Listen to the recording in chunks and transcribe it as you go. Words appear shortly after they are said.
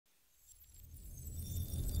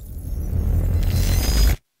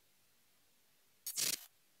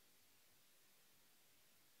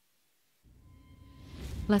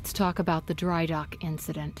Let's talk about the dry dock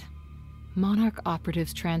incident. Monarch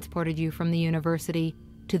operatives transported you from the university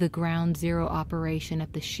to the Ground Zero operation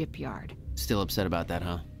at the shipyard. Still upset about that,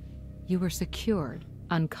 huh? You were secured,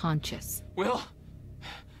 unconscious. Will?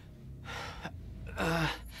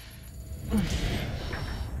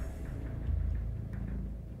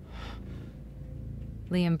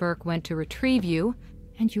 Liam Burke went to retrieve you,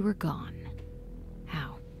 and you were gone.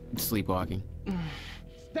 How? Sleepwalking.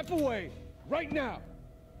 Step away! Right now!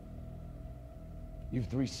 You've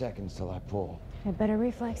 3 seconds till I pull. Had better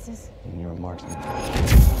reflexes. And you're a marksman.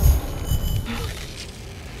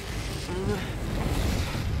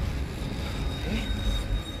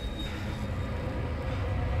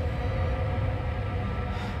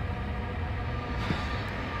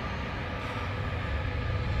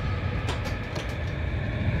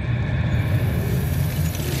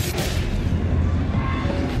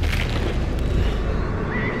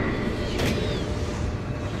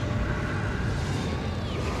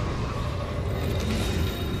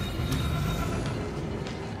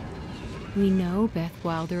 We know Beth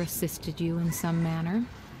Wilder assisted you in some manner.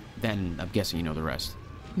 Then I'm guessing you know the rest.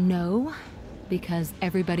 No, because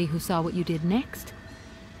everybody who saw what you did next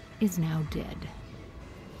is now dead.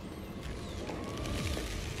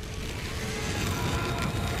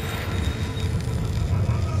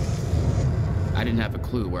 I didn't have a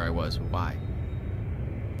clue where I was or why.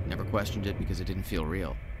 Never questioned it because it didn't feel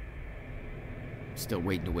real. Still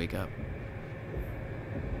waiting to wake up.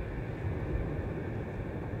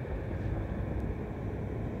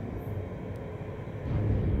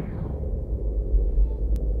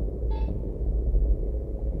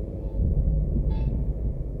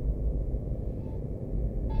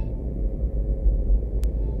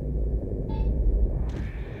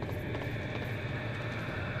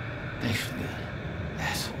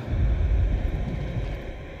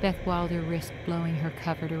 Beth Wilder risked blowing her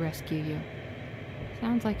cover to rescue you.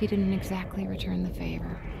 Sounds like you didn't exactly return the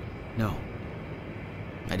favor. No,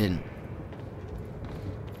 I didn't.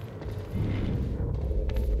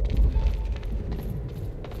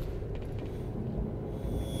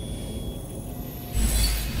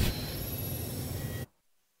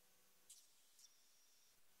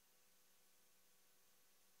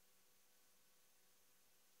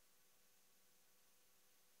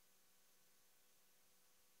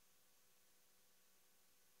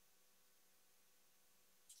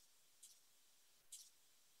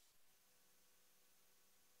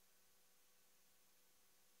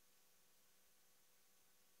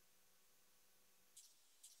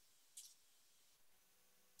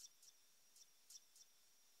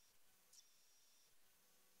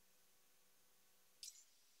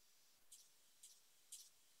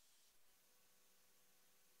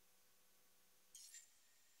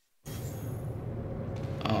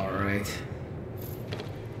 All right.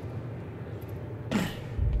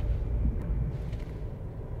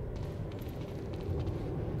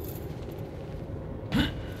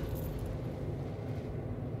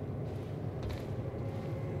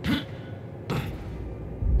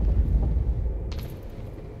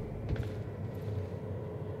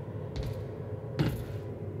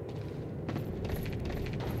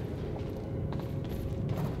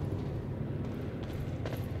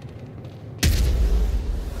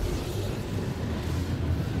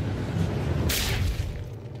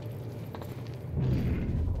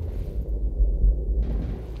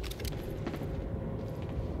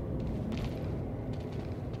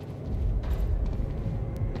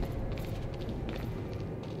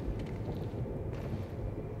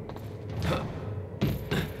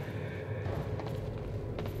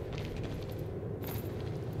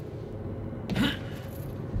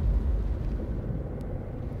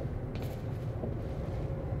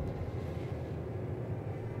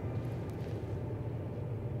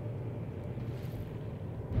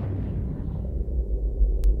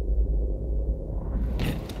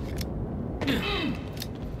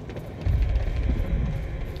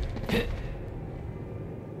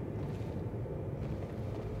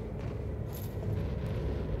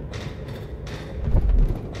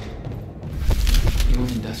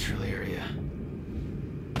 Industrial area.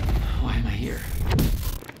 Why am I here?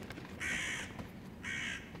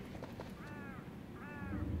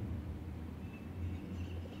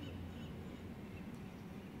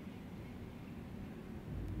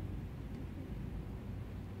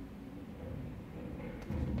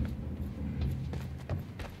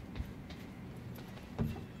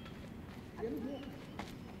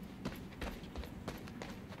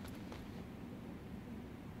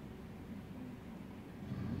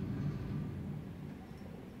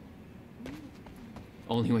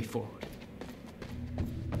 Only way forward.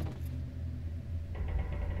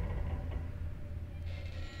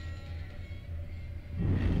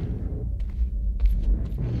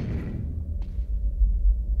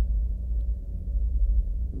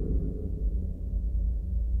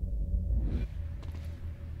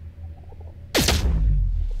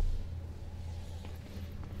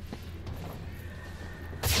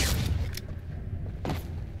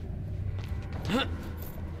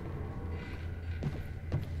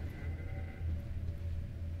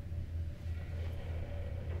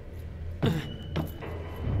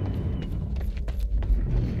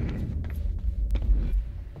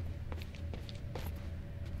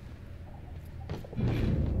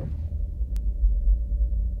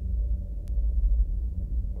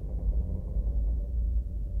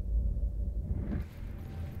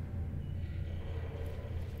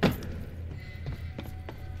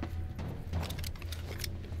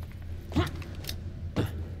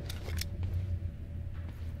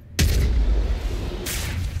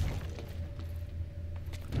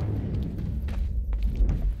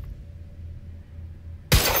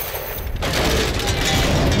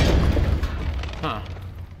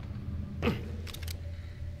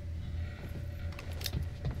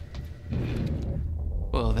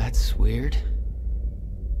 weird.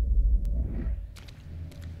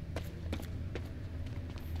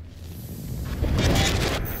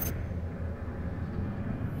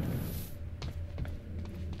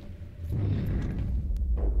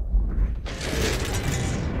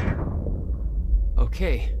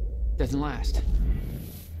 Okay, doesn't last.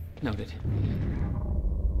 Noted.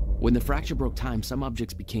 When the fracture broke time, some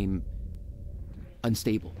objects became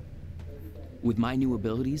unstable. With my new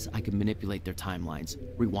abilities, I could manipulate their timelines,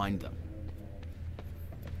 rewind them.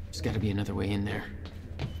 There's gotta be another way in there.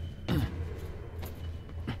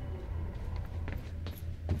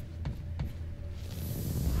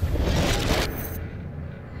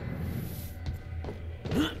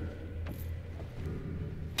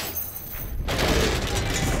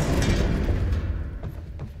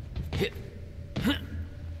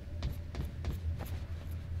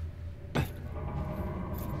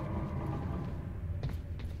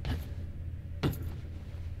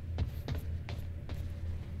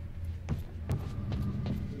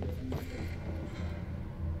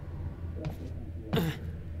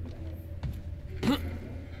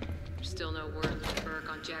 Still no word from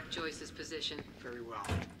Burke on Jack Joyce's position. Very well.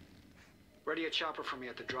 Ready a chopper for me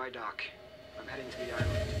at the dry dock. I'm heading to the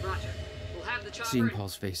island. Roger. We'll have the chopper... Seeing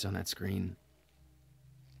Paul's face on that screen,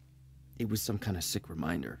 it was some kind of sick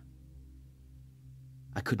reminder.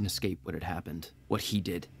 I couldn't escape what had happened, what he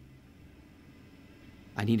did.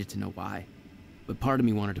 I needed to know why, but part of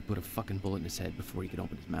me wanted to put a fucking bullet in his head before he could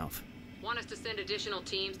open his mouth. Want us to send additional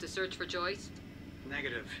teams to search for Joyce?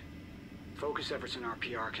 Negative. Focus efforts in our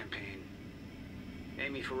PR campaign.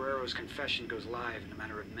 Amy Ferrero's confession goes live in a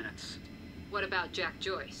matter of minutes. What about Jack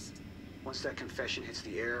Joyce? Once that confession hits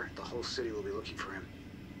the air, the whole city will be looking for him.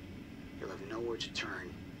 He'll have nowhere to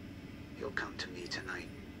turn. He'll come to me tonight.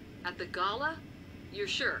 At the gala? You're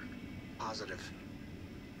sure? Positive.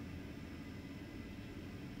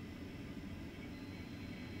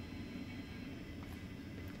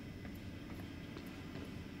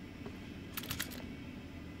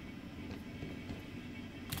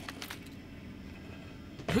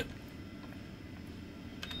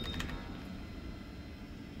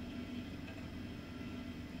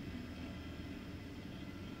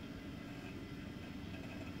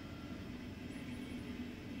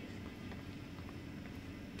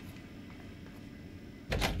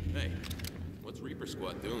 Hey, what's Reaper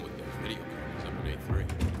Squad doing with those video cameras up at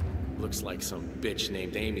A3? Looks like some bitch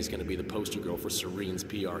named Amy's gonna be the poster girl for Serene's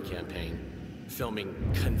PR campaign. Filming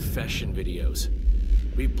confession videos.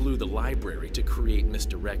 We blew the library to create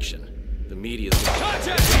misdirection. The media's gonna—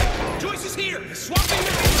 Contact! Joyce is here! Swapping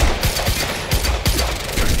now!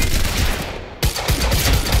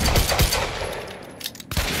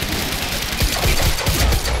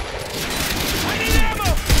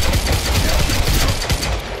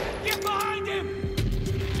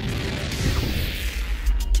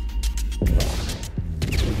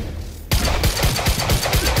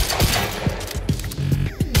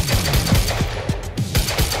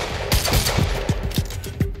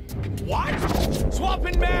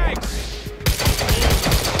 Swapping mags!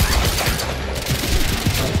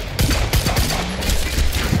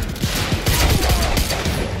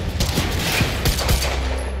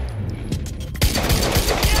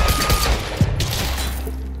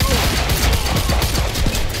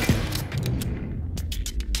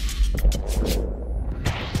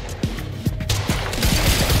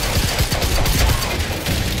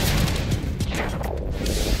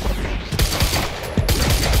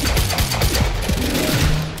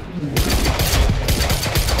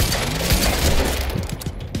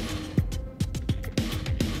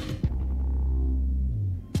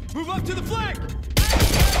 Move up to the flank!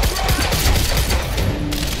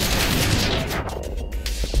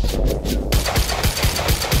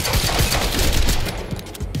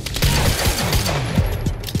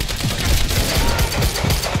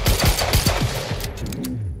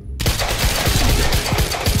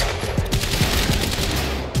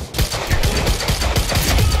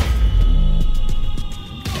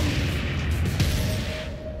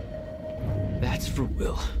 That's for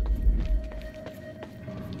Will.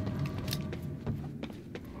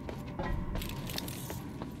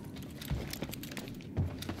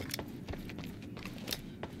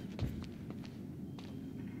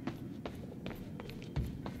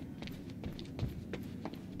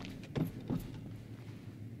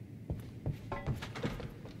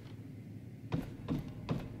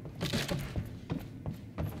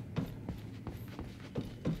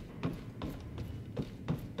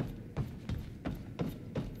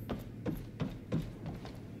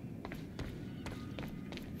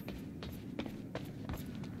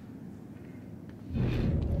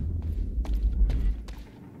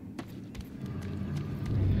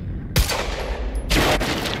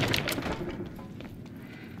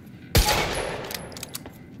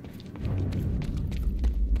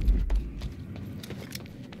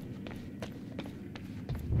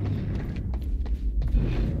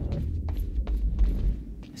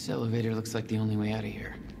 This elevator looks like the only way out of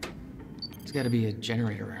here. There's gotta be a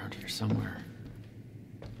generator around here somewhere.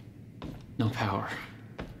 No power.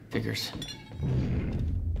 Figures.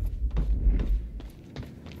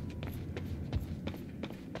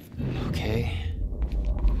 Okay.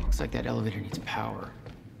 Looks like that elevator needs power.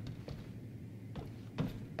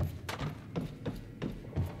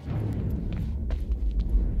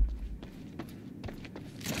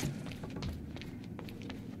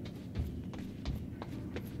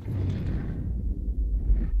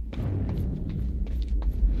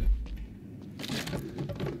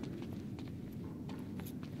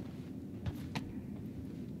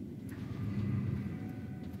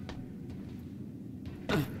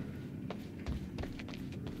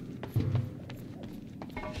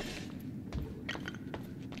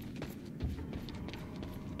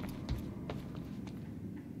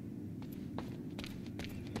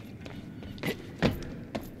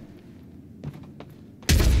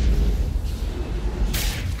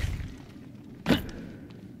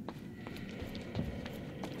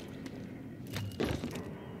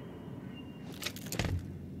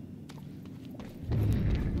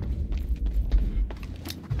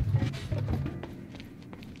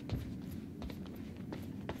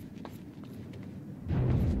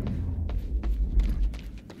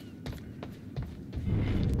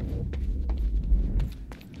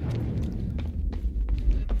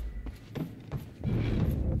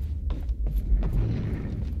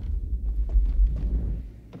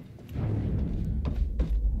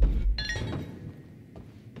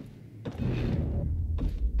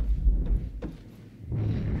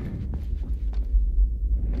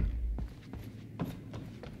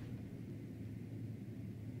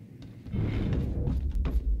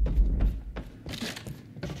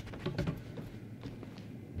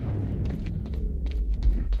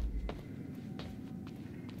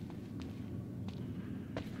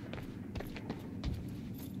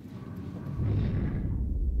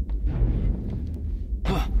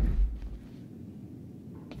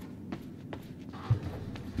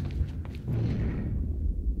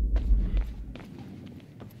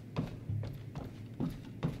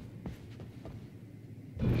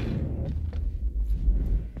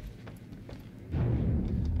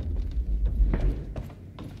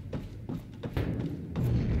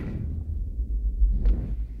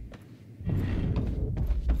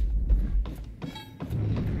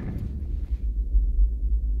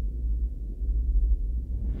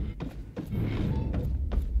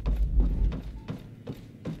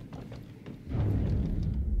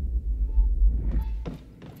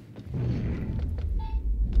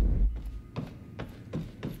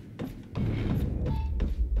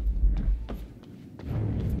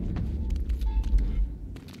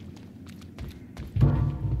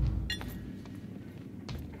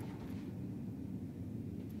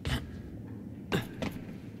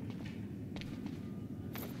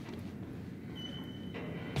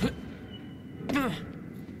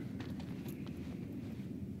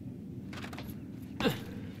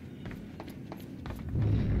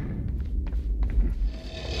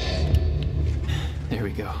 There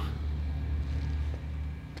we go.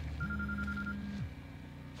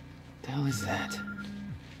 The hell is that?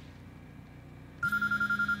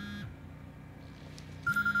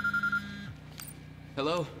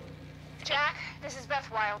 Hello? Jack, this is Beth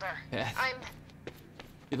Wilder. Beth?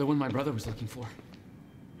 You're the one my brother was looking for.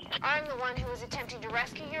 I'm the one who was attempting to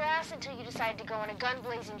rescue your ass until you decided to go on a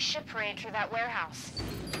gun-blazing ship parade through that warehouse.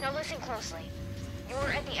 Now listen closely.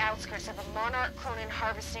 You're at the outskirts of a Monarch Cronin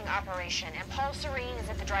harvesting operation, and Paul Serene is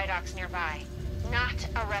at the dry docks nearby. Not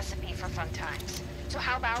a recipe for fun times. So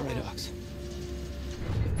how about... Dry docks.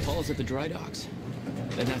 Paul's at the dry docks.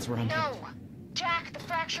 Then that's where I'm No! headed. Jack, the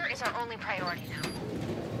fracture is our only priority now.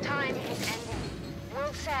 Time is ending.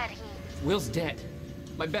 Will said he... Will's dead.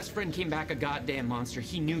 My best friend came back a goddamn monster.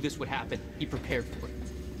 He knew this would happen. He prepared for it.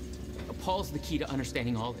 Paul's the key to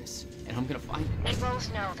understanding all this, and I'm gonna find him. We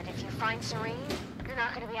both know that if you find Serene, you're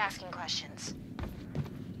not gonna be asking questions.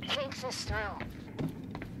 Think this through.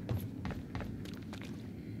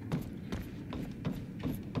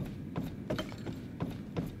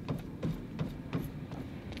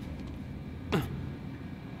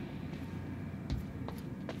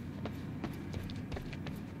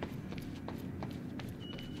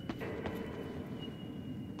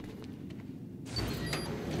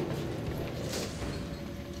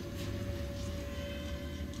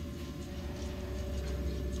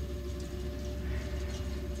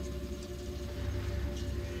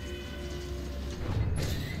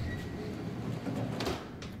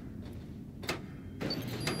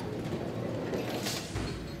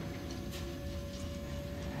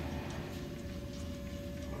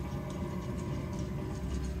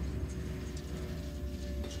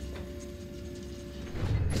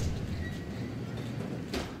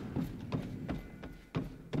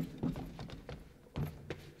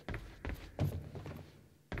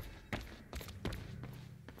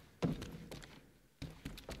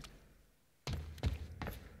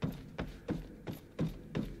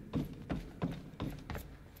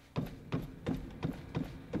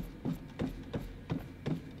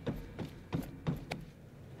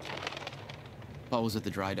 Paul was at the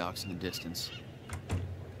dry docks in the distance.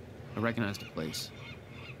 I recognized the place.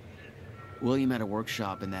 William had a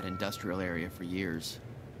workshop in that industrial area for years.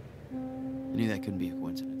 I knew that couldn't be a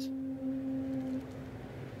coincidence.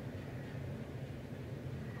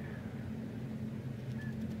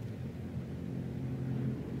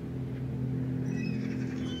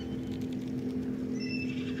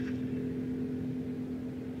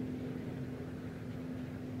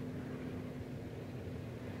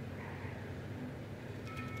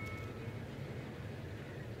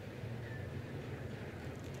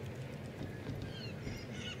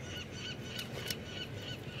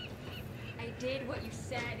 Did what you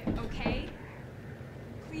said, okay?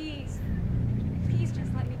 Please. Please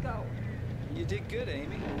just let me go. You did good,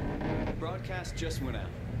 Amy. The broadcast just went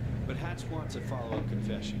out, but Hatch wants a follow-up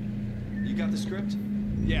confession. You got the script?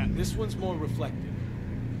 Yeah, this one's more reflective.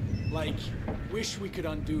 Like, wish we could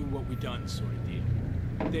undo what we done sort of deal.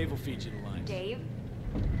 Dave will feed you the lines. Dave?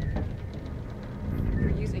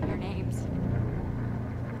 You're using your names.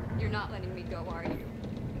 You're not letting me go, are you?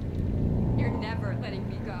 You're never letting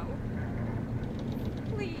me go.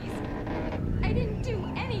 Please. I didn't do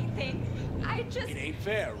anything. I just... It ain't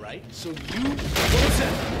fair, right? So you... What was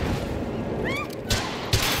that?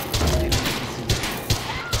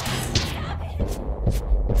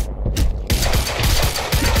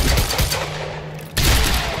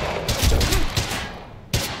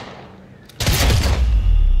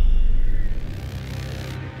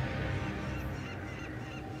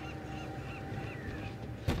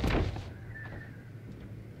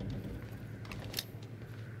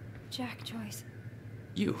 Jack Joyce.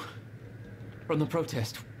 You. From the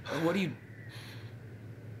protest. What do you...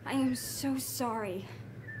 I am so sorry.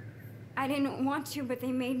 I didn't want to, but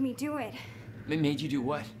they made me do it. They made you do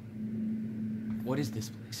what? What is this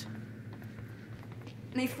place?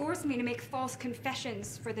 They forced me to make false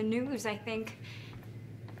confessions for the news, I think.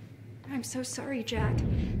 I'm so sorry, Jack.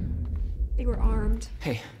 They were armed.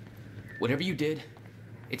 Hey, whatever you did,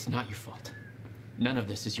 it's not your fault. None of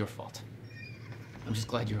this is your fault. I'm just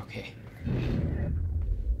glad you're okay.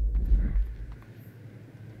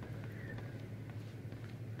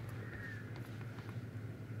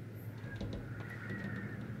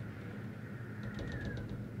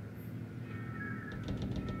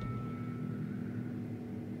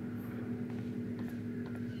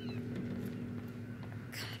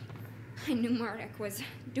 I knew Marduk was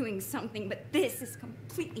doing something, but this is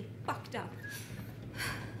completely fucked up.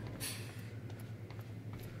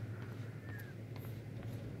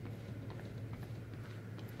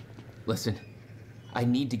 Listen, I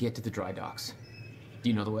need to get to the dry docks. Do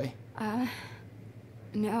you know the way?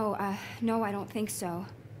 No, I don't think so.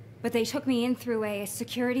 But they took me in through a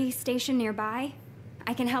security station nearby.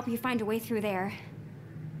 I can help you find a way through there.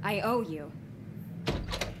 I owe you.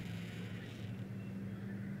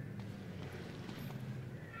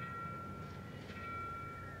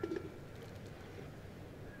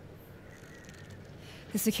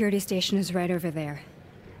 The security station is right over there.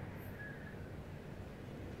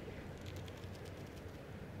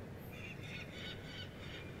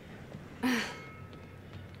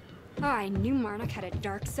 Oh, I knew Marduk had a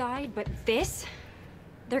dark side, but this?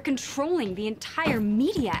 They're controlling the entire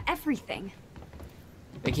media, everything.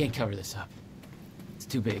 They can't cover this up. It's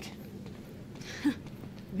too big.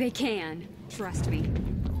 They can, trust me.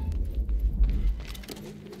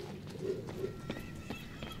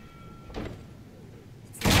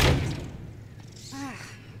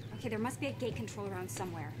 Okay, there must be a gate control around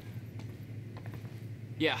somewhere.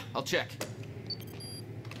 Yeah, I'll check.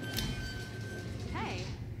 Hey,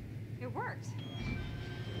 it worked.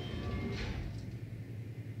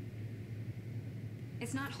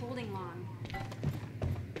 It's not holding long.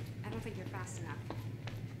 I don't think you're fast enough.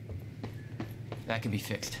 That can be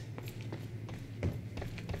fixed.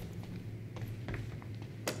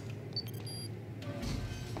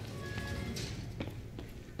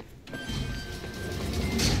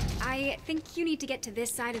 I think you need to get to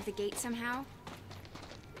this side of the gate somehow.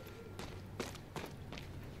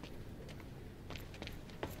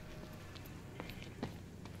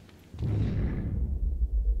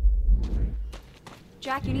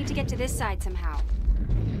 Jack, you need to get to this side somehow.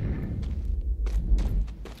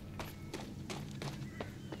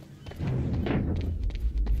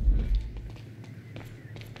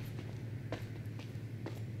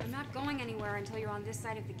 I'm not going anywhere until you're on this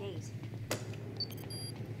side of the gate.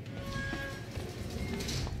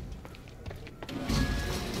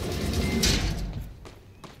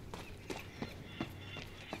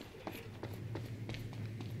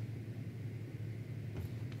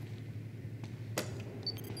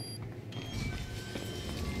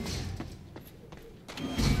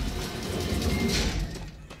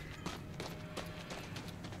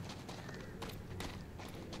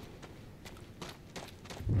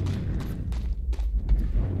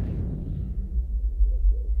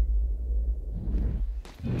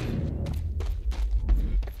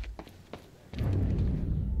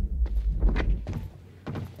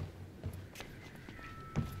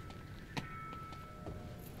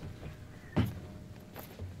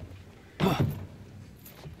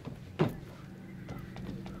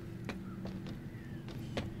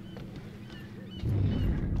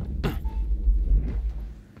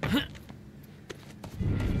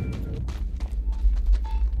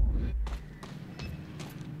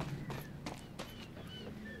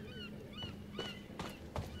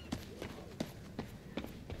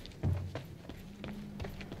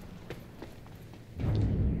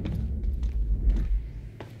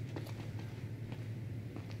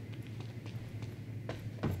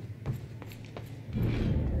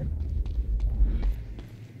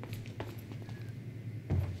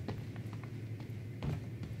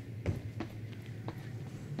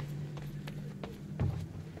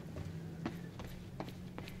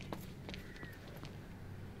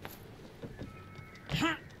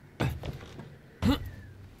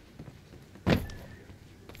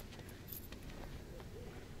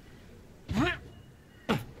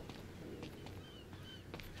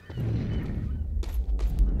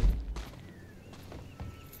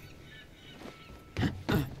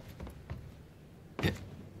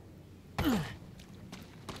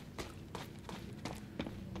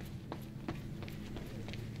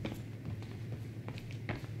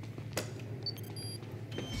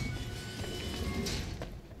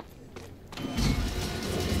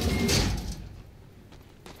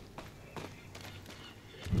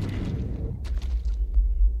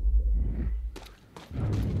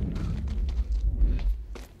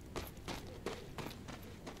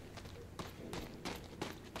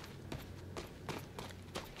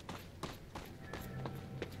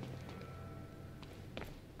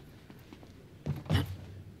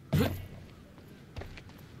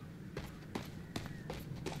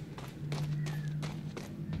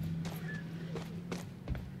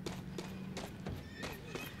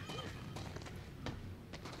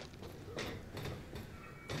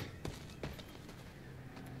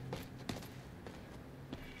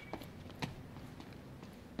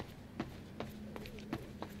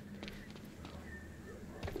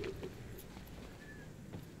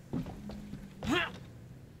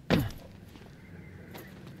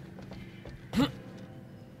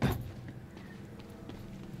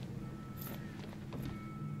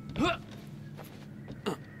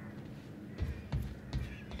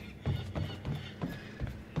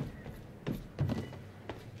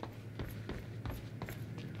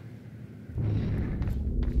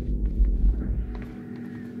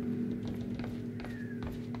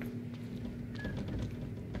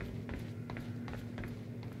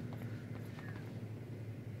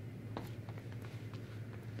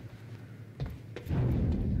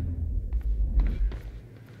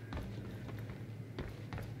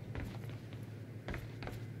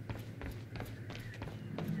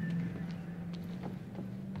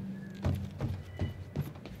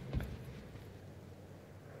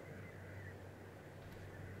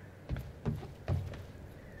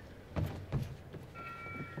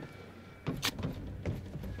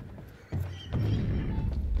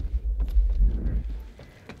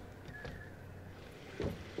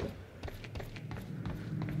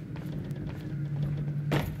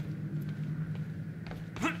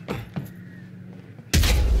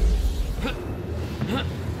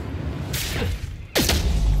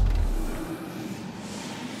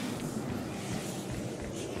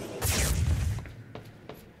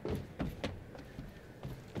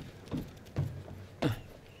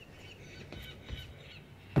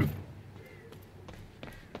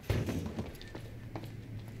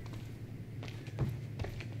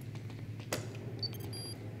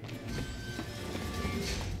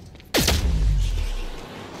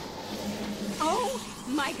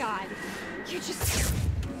 my god! You're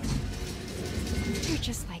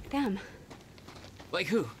just like them. Like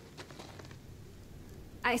who?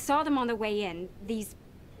 I saw them on the way in. These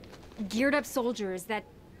geared up soldiers that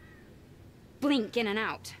blink in and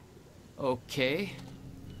out. Okay.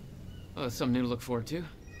 Well, that's something new to look forward to.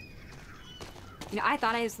 You know, I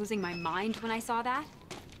thought I was losing my mind when I saw that.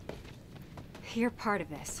 You're part of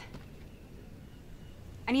this.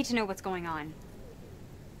 I need to know what's going on.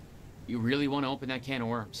 You really want to open that can of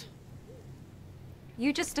worms?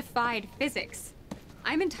 You just defied physics.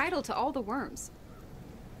 I'm entitled to all the worms.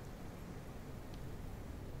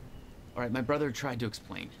 All right, my brother tried to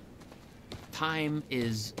explain. Time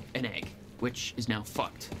is an egg, which is now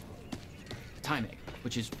fucked. Time egg,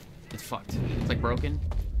 which is... it's fucked. It's like broken.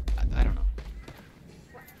 I don't know.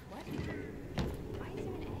 What? Why is there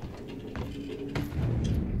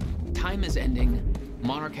an egg? Time is ending.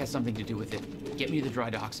 Monarch has something to do with it. Get me to the dry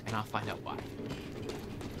docks, and I'll find out why.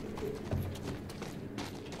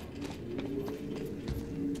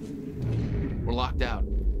 We're locked out.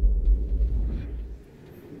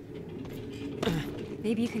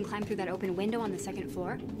 Maybe you can climb through that open window on the second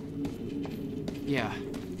floor? Yeah,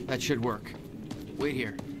 that should work. Wait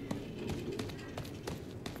here.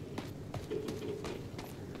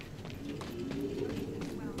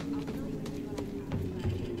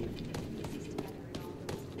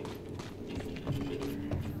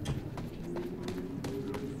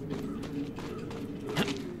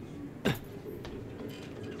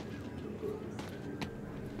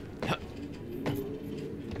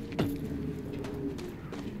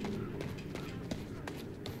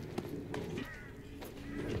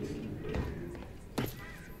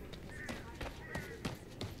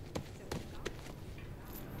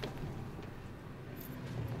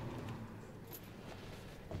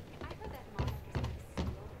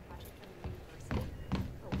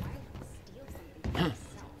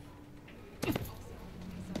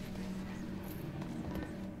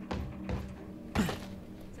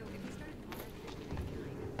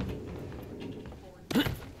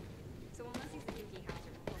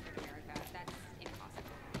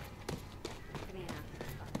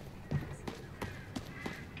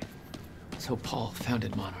 So Paul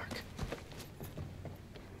founded Monarch.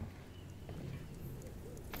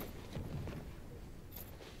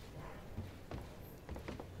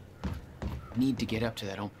 Need to get up to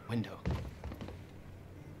that open window.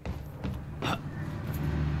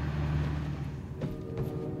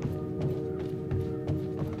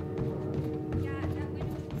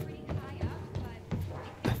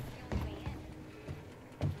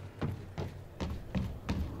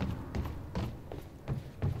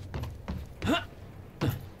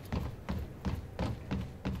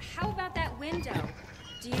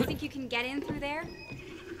 Do you think you can get in through there?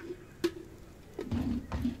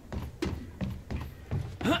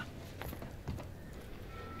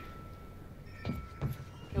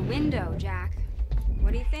 The window, Jack.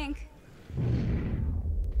 What do you think?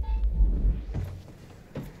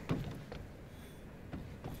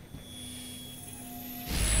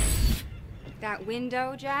 That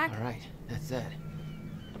window, Jack? All right, that's it.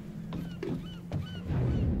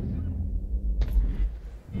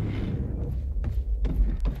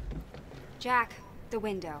 Jack, the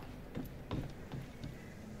window.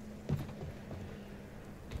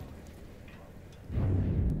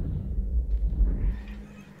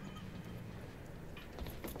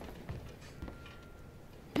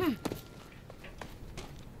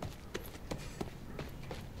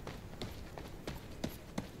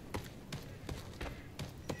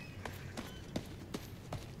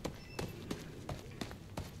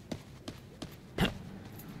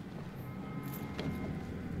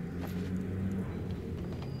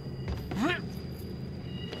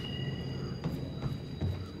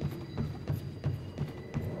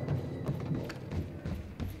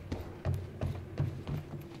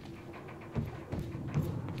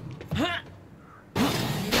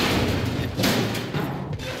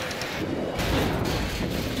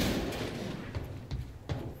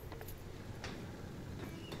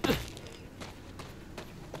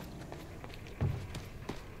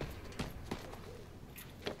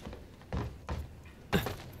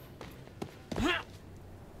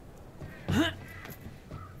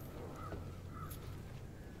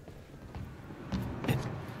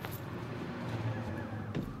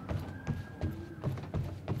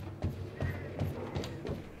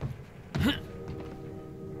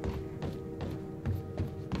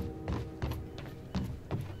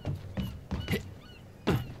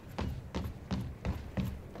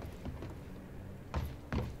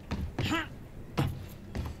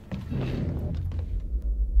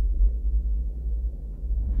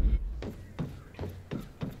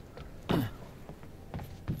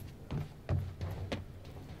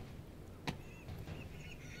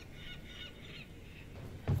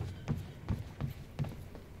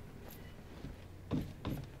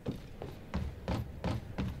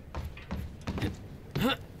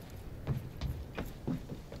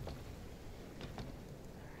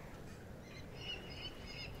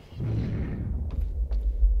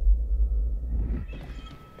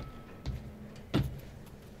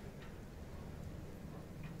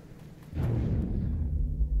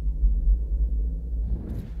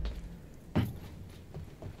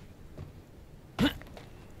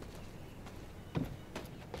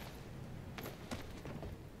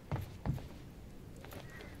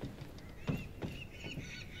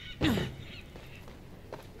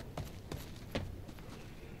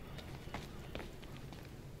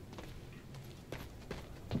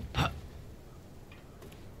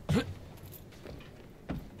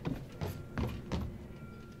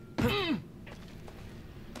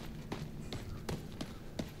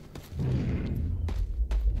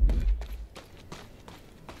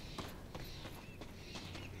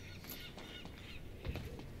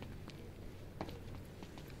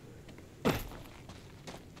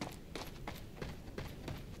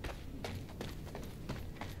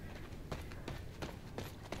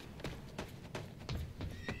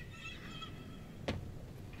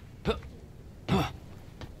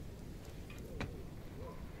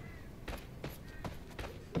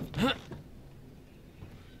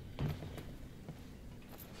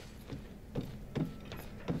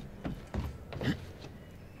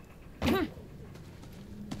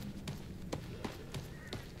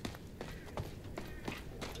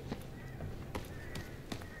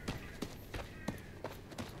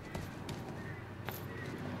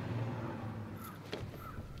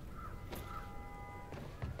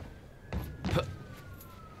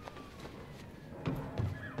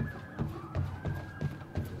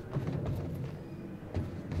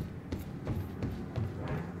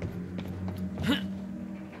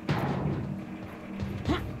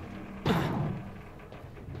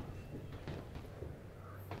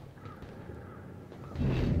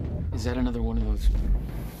 Is that another one of those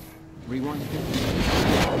rewind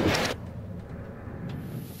things?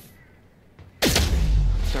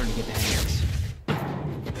 Starting to get the hang of this.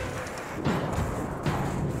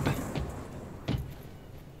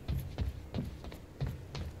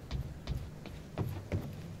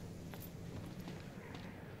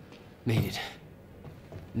 Made it.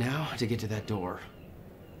 Now to get to that door.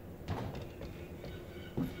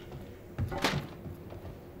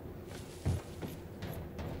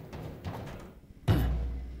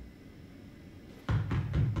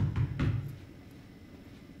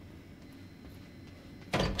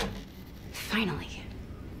 Finally.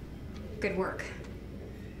 Good work.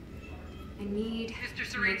 I need Mr.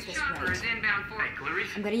 Serene's chopper is inbound for... Hey,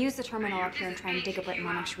 Clarice? I'm gonna use the terminal up here and try and dig up what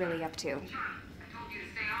Monarch's really up to. I told you to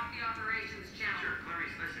stay off the operations channel. Sure,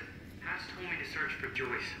 Clarice, listen. Pat's told me to search for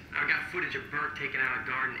Joyce. I've got footage of Burke taking out a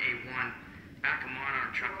guard in A1. Back of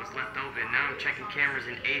Monarch truck was left open. Now I'm checking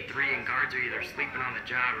cameras in A3 and guards are either sleeping on the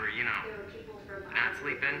job or, you know, not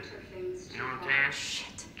sleeping. You know what I'm saying?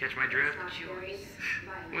 Shit. Catch my drift?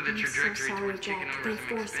 With the trajectory towards taking over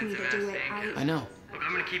some expensive ass thing. I know. Look,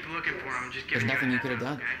 I'm gonna keep looking for him. I'm just There's giving nothing you you could have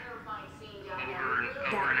done. Okay?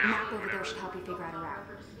 Over and That out. map over there should help you figure out a route.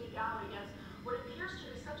 What appears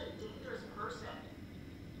to be such a dangerous person.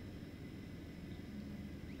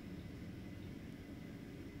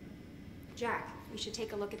 Jack, you should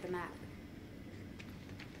take a look at the map.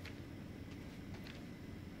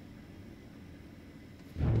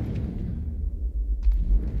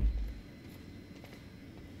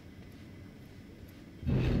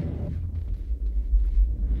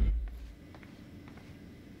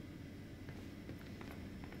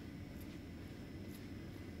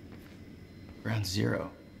 Ground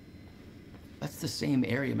Zero. That's the same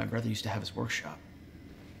area my brother used to have his workshop.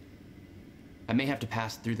 I may have to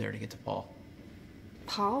pass through there to get to Paul.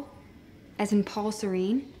 Paul? As in Paul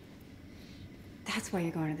Serene? That's why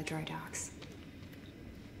you're going to the dry docks.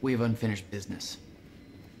 We have unfinished business.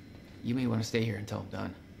 You may want to stay here until I'm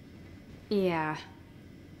done. Yeah,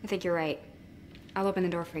 I think you're right. I'll open the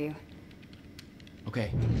door for you.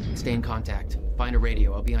 Okay, stay in contact. Find a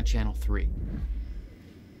radio. I'll be on channel 3.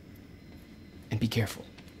 And be careful.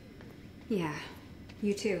 Yeah,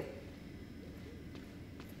 you too.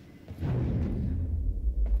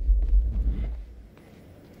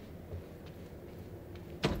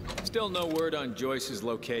 Still no word on Joyce's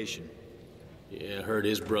location. Yeah, I heard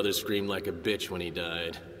his brother scream like a bitch when he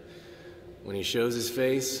died. When he shows his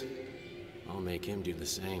face, I'll make him do the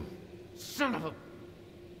same. Son of a...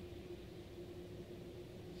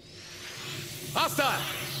 Hostile!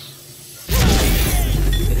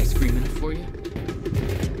 Did I scream enough for you?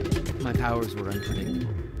 My powers were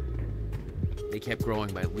unpredictable. They kept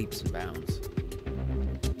growing by leaps and bounds.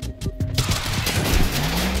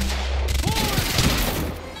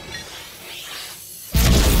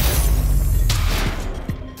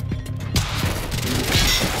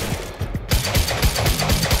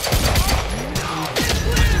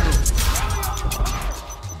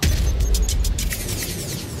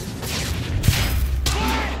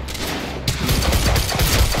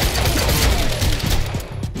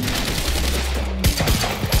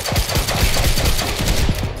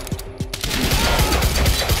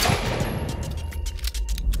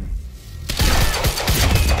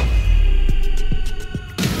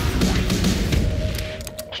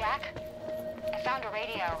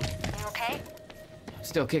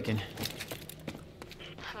 Still kicking.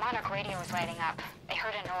 Monarch radio is lighting up. They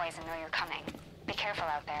heard a noise and know you're coming. Be careful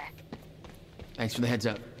out there. Thanks for the heads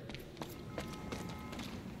up.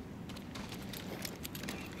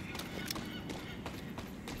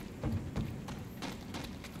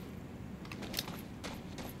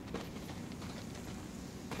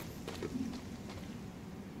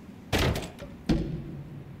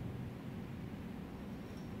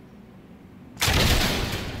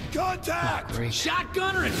 Contact! Oh, great.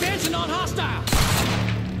 Shotgunner advancing on hostile!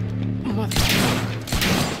 You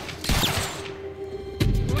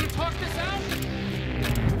wanna talk this out?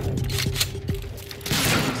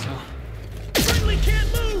 Friendly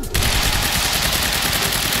can't move!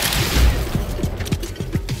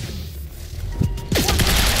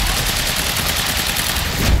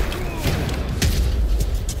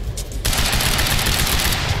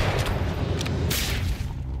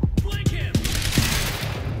 Flank him!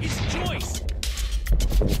 It's Joyce!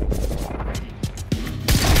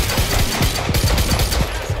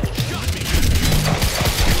 Asshole shot me!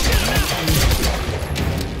 Get him out!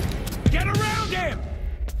 Get around him!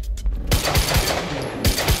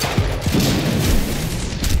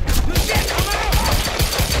 Legit, come out!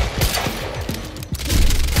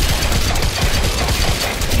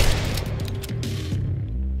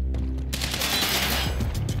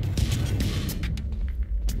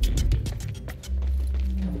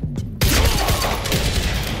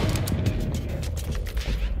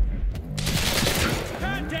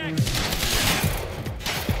 Contact!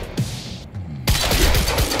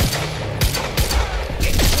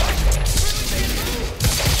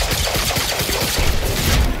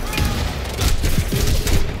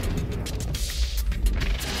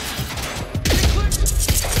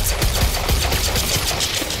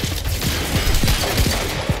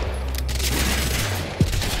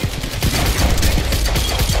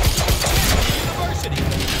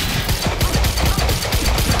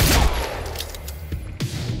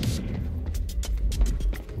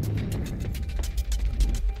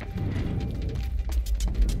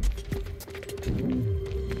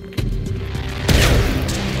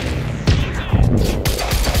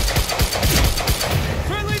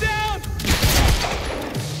 Friendly down!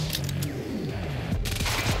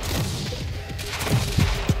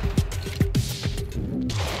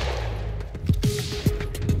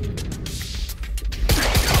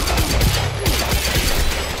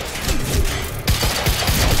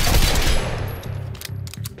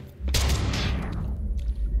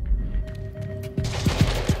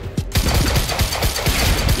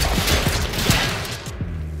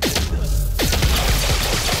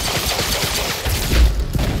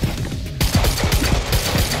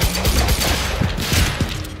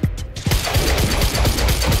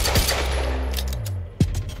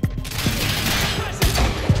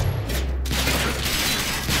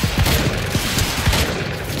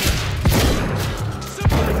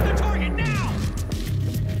 Suppress the target now!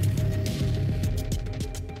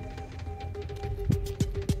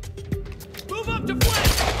 Move up to flank!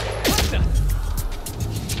 Hunter!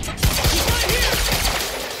 He's right here!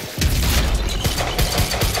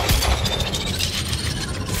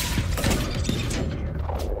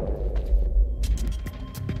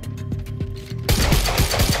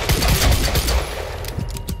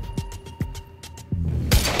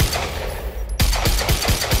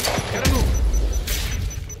 Gotta move!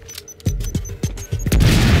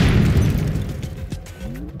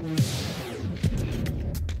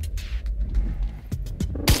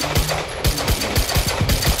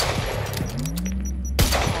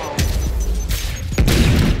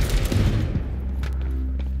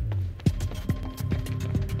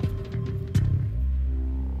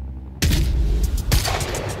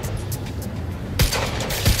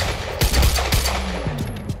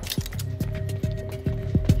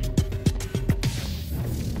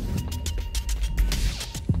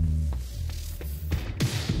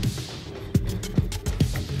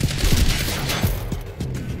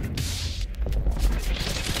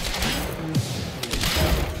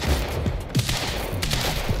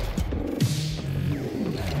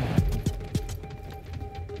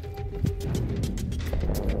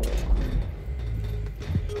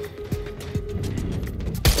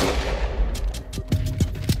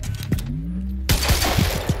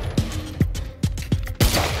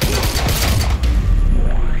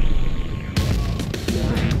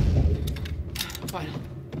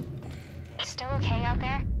 Still okay out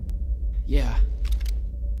there? Yeah.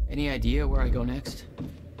 Any idea where I go next?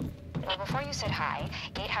 Well, before you said hi,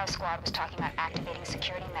 Gatehouse Squad was talking about activating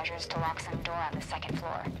security measures to lock some door on the second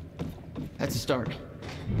floor. That's a start.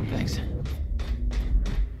 Thanks.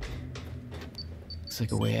 Looks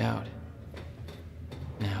like a way out.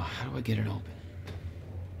 Now, how do I get it open?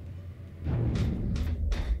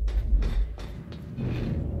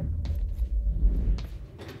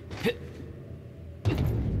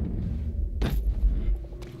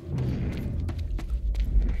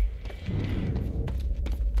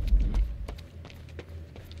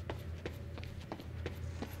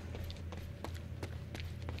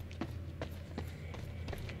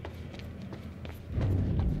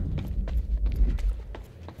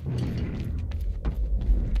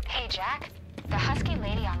 Jack, the Husky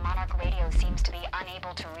lady on Monarch Radio seems to be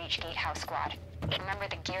unable to reach Gatehouse Squad. Remember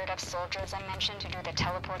the geared-up soldiers I mentioned who do the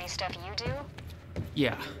teleporty stuff you do?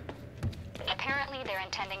 Yeah. Apparently they're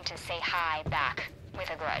intending to say hi back, with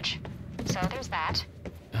a grudge. So there's that.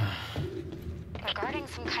 Regarding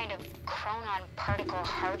some kind of chronon particle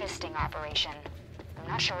harvesting operation. I'm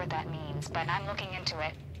not sure what that means, but I'm looking into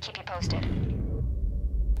it. Keep you posted.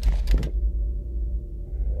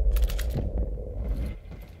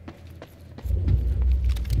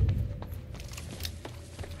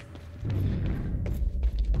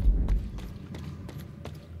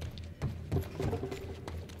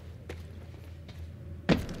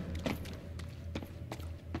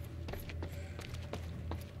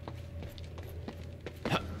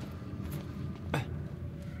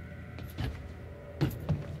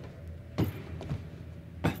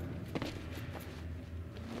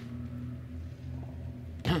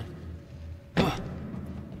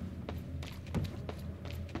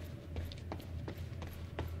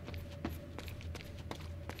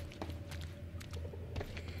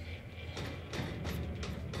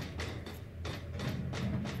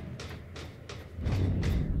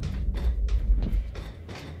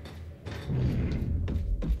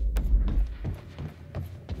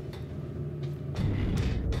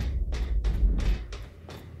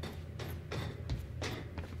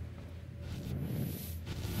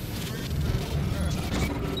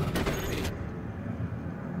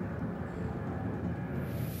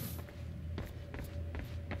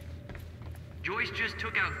 Joyce just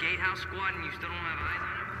took out Gatehouse Squad and you still don't have eyes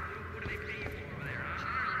on him? What do they pay you for over there, huh?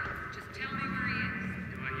 Charlie, just tell me where he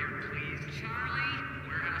is. Do I hear please? Charlie?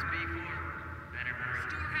 Warehouse B4. Better hurry.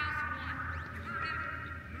 Storehouse 1. You heard him?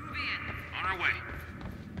 Move in. On our way.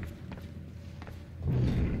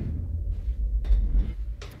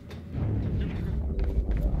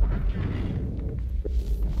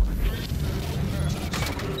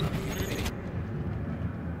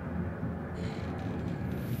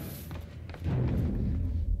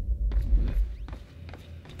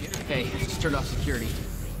 Hey, just turned off security.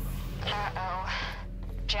 Uh-oh.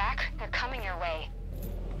 Jack, they're coming your way.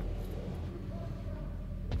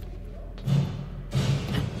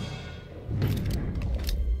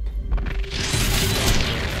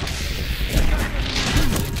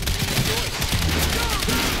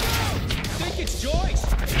 I think it's Joyce!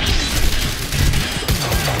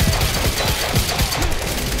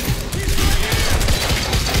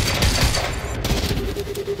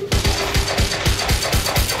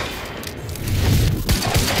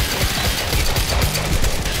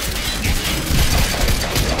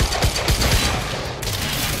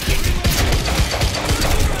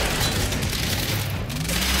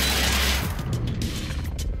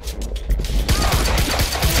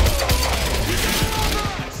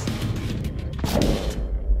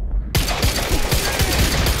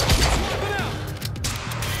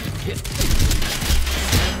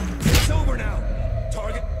 It's over now.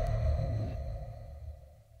 Target.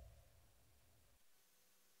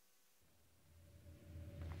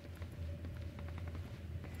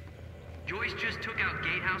 Joyce just took out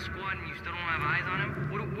Gatehouse Squad and you still don't have eyes on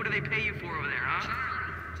him? What do they pay you for over there, huh?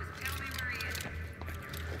 Charlie, just tell me where he is.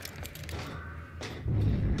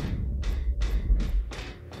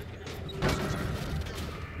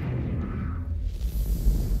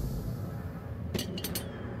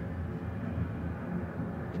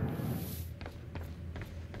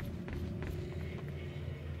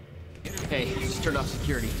 Hey, just turned off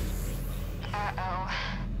security. Uh-oh.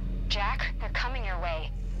 Jack, they're coming your way.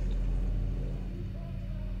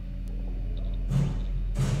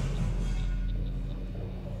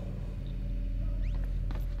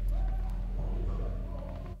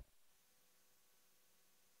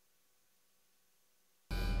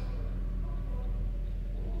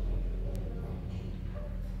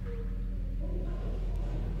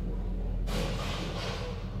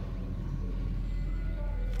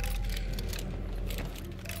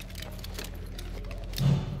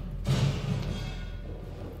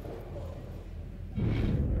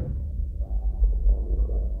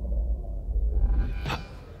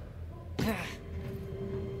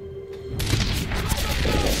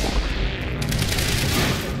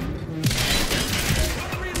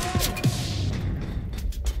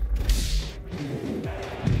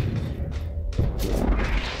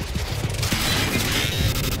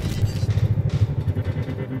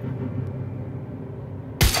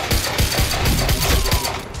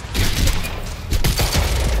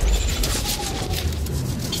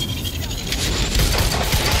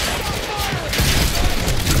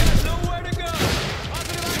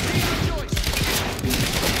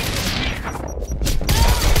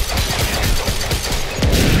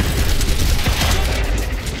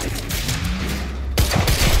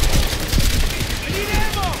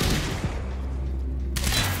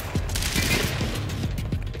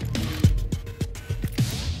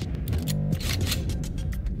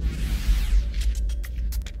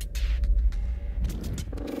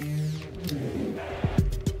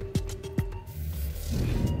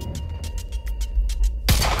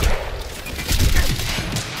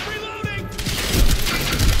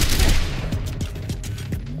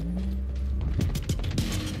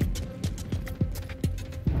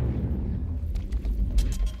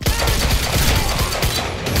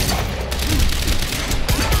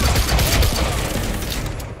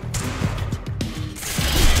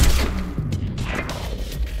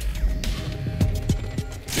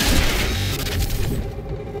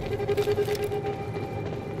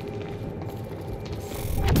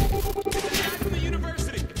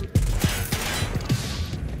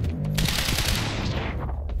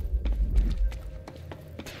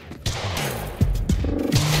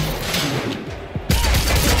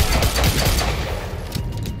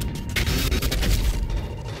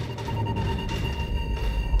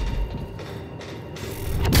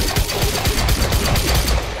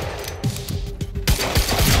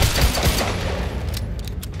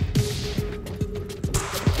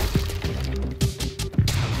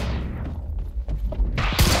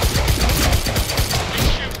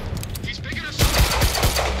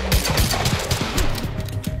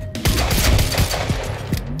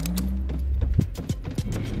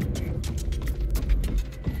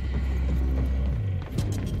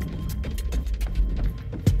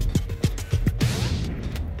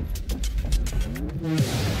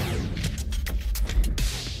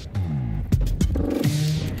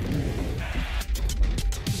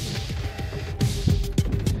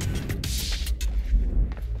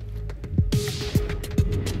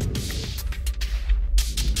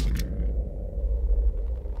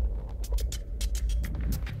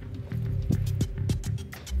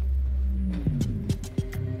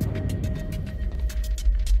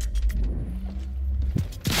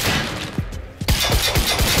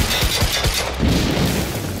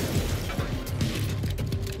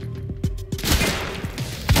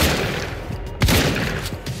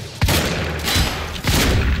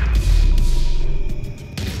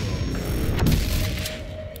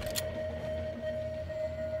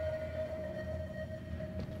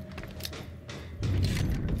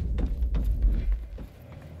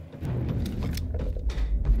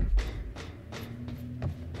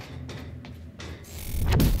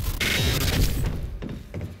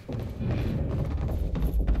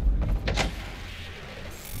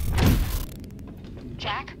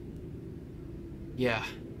 Jack? Yeah.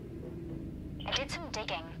 I did some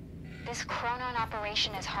digging. This Chronon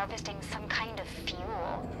operation is harvesting some kind of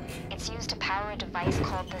fuel. It's used to power a device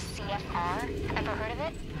called the CFR. Ever heard of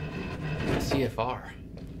it? CFR?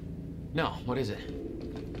 No, what is it?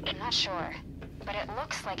 I'm not sure, but it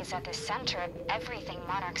looks like it's at the center of everything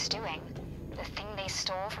Monarch's doing. The thing they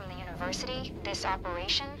stole from the university, this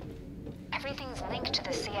operation, everything's linked to the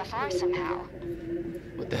CFR somehow.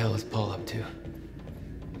 What the hell is Paul up to?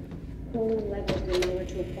 Chronon levels will lower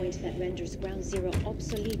to a point that renders Ground Zero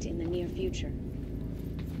obsolete in the near future.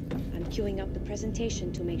 I'm queuing up the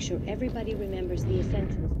presentation to make sure everybody remembers the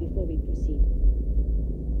essentials before we proceed.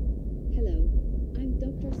 Hello, I'm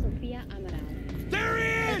Dr. Sophia Amaral. There he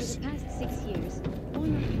is! Over the past 6 years,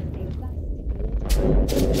 Monarch has made vast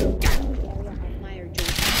technological advances in the area of Meyer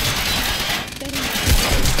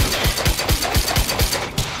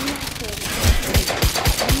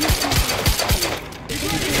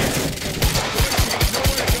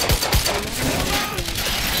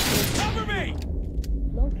Cover me!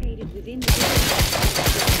 Located within the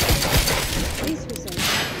this results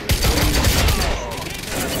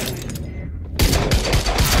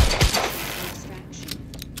extraction,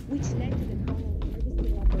 which led to the Chronon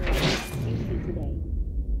harvesting operations you see today.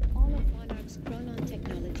 All of Monarch's Chronon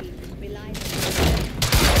technology relies on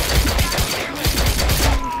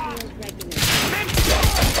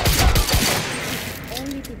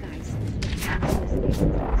only device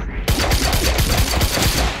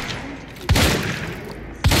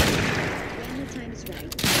when the time is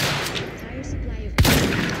right, the entire supply of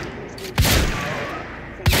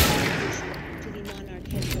from the station to the Monarch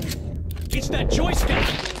headquarters. It's that Joyce guy!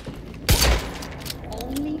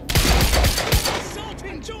 Only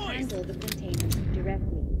Assaulting Joyce! handle the containers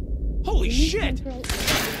directly. Holy We need shit! control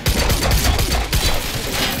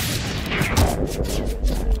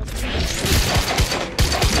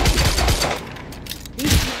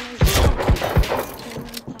These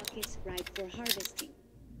pockets ripe for harvesting.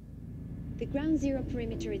 The Ground Zero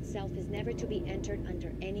perimeter itself is never to be entered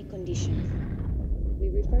under any conditions. We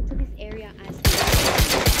refer to this area as the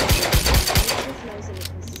overflows in a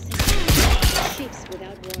consistent shifts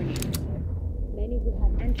without warning. Many who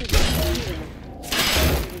have entered the area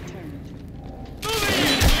have returned.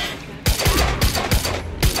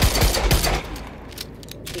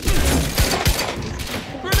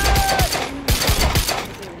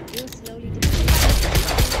 Will slowly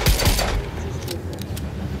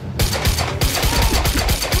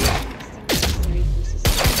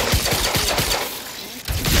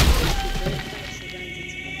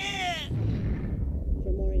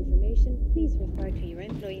For more information, please refer to your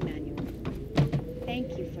employee manual.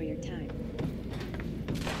 Thank you for your time.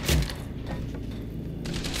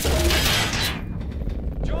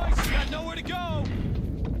 Joyce, you got nowhere to go!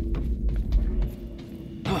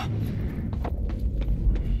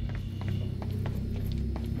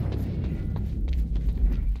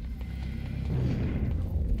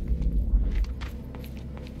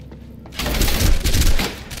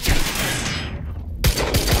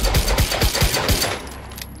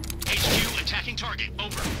 HQ attacking target.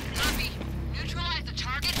 Over. Copy. Neutralize the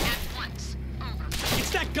target at once. Over.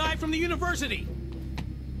 It's that guy from the university!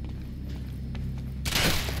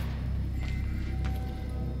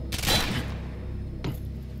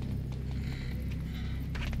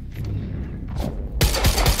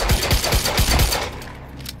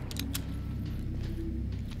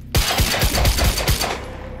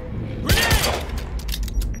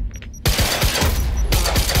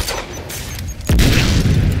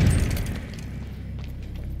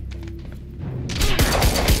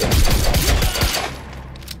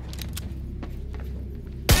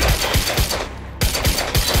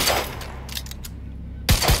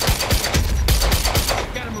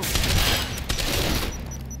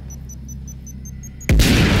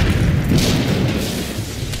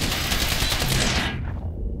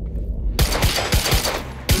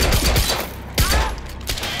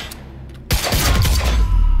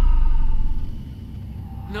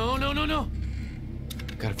 No.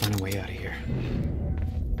 Gotta find a way out of here.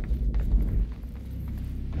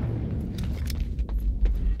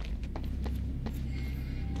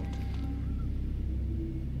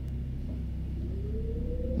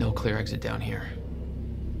 No clear exit down here.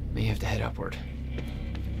 May have to head upward.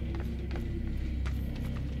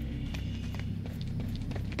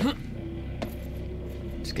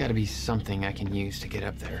 There's gotta be something I can use to get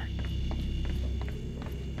up there.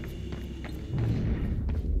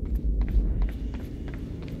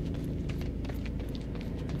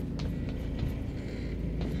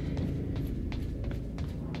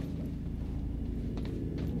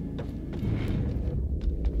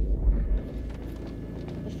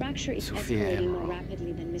 fracture is Sophia escalating Emerald. more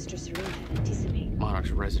rapidly than Mr. Serene had anticipated. Monarch's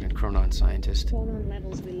a resident Chronon scientist. Chronon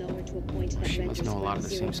levels will lower to a point that She must renders know a lot of Ground the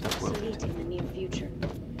Zero same stuff Will obsolete in the near future.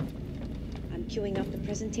 I'm queuing up the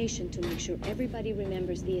presentation to make sure everybody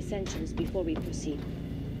remembers the essentials before we proceed.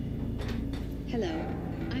 Hello,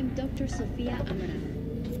 I'm Dr. Sofia Amaral.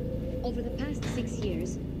 Over the past 6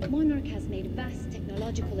 years, Monarch has made vast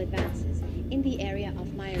technological advances in the area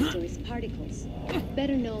of Myers-Joyce particles,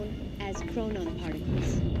 better known as chronon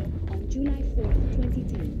particles. On July 4th,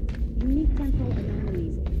 2010, unique temporal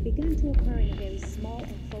anomalies began to occur in a very small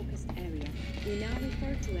and focused area we now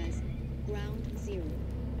refer to as Ground Zero.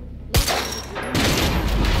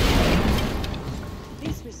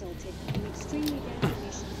 This resulted in extremely dense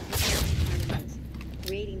emissions of chronon particles,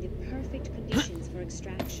 creating the perfect conditions for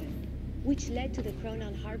extraction, which led to the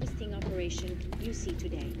chronon harvesting operation you see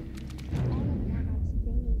today. All of Monarch's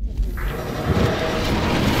chronon technology,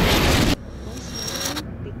 most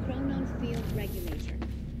notably the Chronon Field Regulator,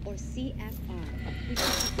 or CFR, which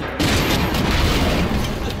is the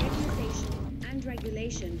organization and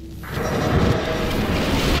regulation.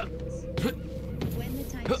 When the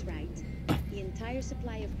time is right, the entire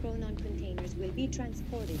supply of chronon containers will be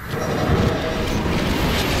transported to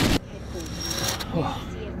headquarters.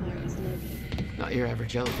 CFR is located. Not your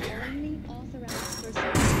average elevator. Only authorized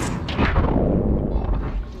personnel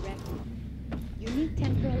directly. Unique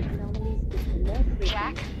temporal anomalies become more frequent.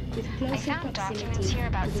 Jack, with I closer found proximity documents here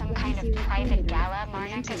about to the some kind of Ground Zero private perimeter gala and Monarch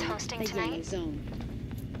is entering hosting the yellow tonight. zone.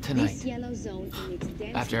 Tonight. This yellow zone emits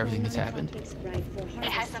dense After everything that's chronon happened? complex bright for It has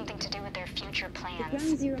harvesting. something to do with their future Ground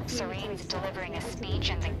plans. Zero Serene's delivering a speech,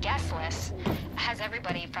 and the guest list has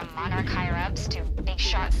everybody from Monarch higher-ups to big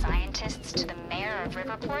shot scientists to the mayor of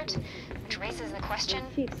Riverport, which raises the question,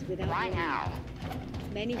 why now?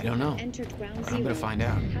 Many I who don't know. have entered Ground I'm Zero gonna find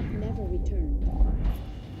out. have never returned.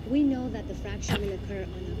 We know that the fracture will occur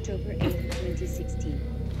on October 8, 2016.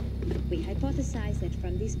 We hypothesize that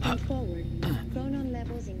from this point forward, chronon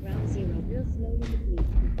levels in Ground Zero will slowly deplete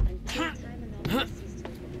until time anomalies cease to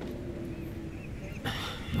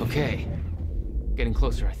occur. Okay. Getting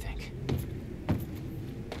closer, I think.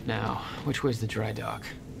 Now, which way's the dry dock?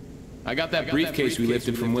 I got that briefcase we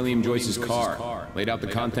lifted from William Joyce's car. Laid out the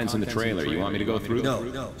contents in the trailer. You want me to go through?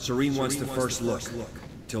 No. Serene wants the first look.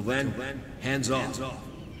 Till then, hands off.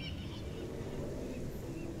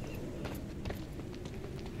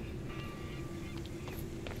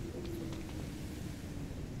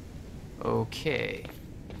 Okay.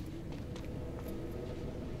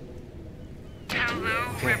 Hello,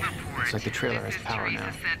 Okay. Riverport. Looks like the trailer This has is power Teresa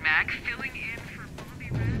now. Sedmak, filling in for Bobby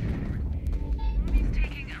Redford. Bobby's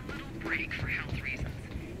taking a little break for health reasons.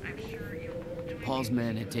 I'm sure you'll join Paul's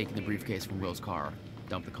men had taken the briefcase from Will's car,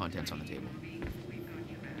 dumped the contents on the table.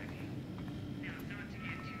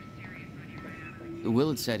 Will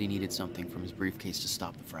had said he needed something from his briefcase to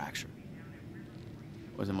stop the fracture.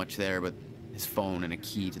 Wasn't much there, but his phone and a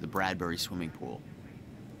key to the Bradbury swimming pool.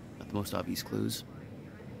 Not the most obvious clues.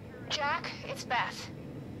 Jack, it's Beth.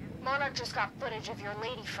 Monarch just got footage of your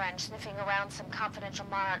lady friend sniffing around some confidential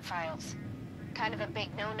Monarch files. Kind of a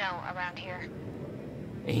big no-no around here.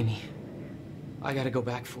 Amy, I gotta go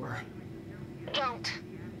back for her. Don't.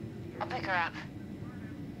 I'll pick her up.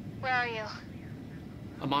 Where are you?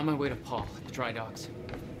 I'm on my way to Paul at the dry docks.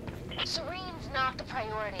 Serene's not the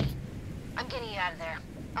priority. I'm getting you out of there.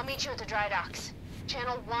 I'll meet you at the dry docks.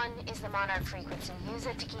 Channel 1 is the Monarch frequency. Use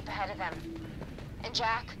it to keep ahead of them. And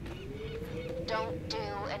Jack, don't do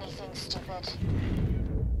anything stupid.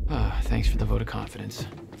 Ah, thanks for the vote of confidence.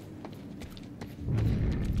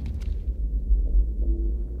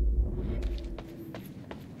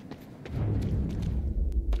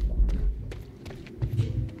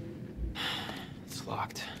 It's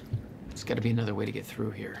locked. There's gotta be another way to get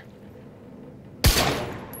through here.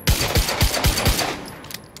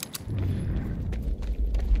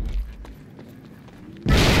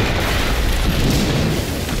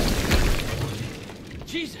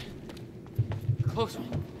 Jesus! Close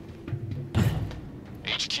one.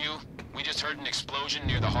 HQ, we just heard an explosion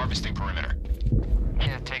near the harvesting perimeter.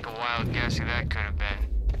 Yeah, take a wild guess who that could have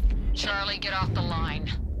been. Charlie, get off the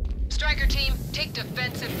line. Striker team, take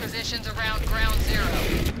defensive positions around Ground Zero.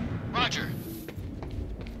 Roger.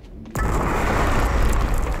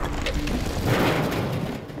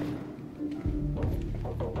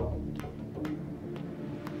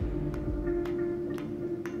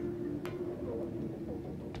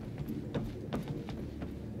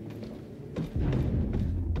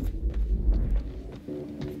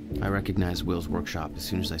 I recognized Will's workshop as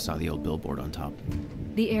soon as I saw the old billboard on top.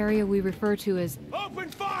 The area we refer to as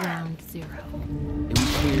Ground Zero. It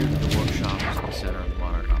was clear that the workshop was the center of the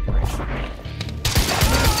Monarch operation.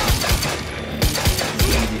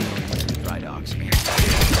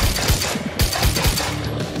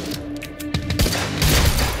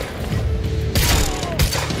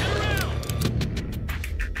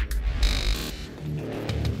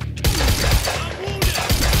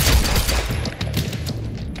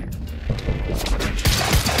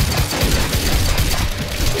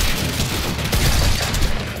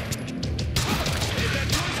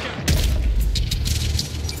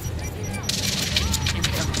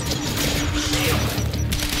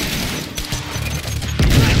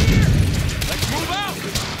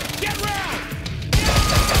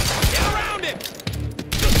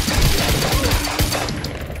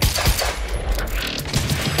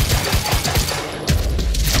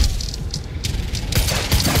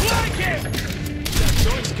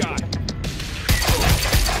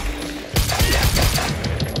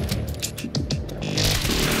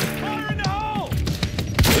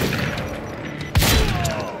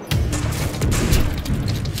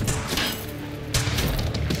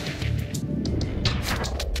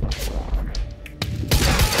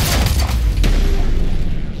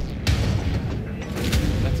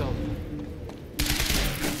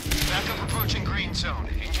 green zone.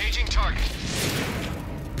 Engaging target.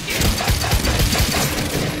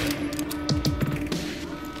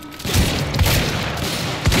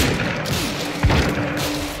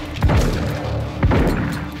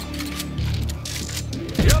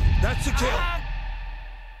 Yep, that's the kill.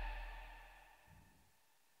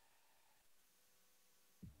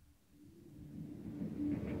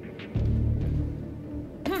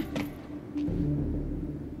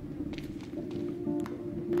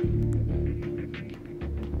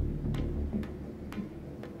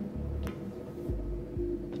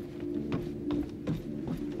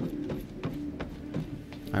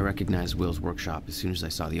 I recognized Will's workshop as soon as I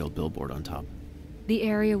saw the old billboard on top. The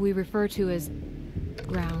area we refer to as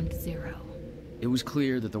Ground Zero. It was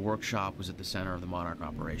clear that the workshop was at the center of the Monarch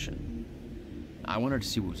operation. I wanted to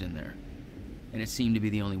see what was in there, and it seemed to be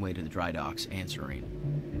the only way to the dry docks and Serene.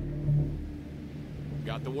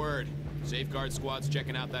 Got the word. Safeguard squad's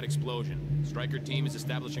checking out that explosion. Stryker team is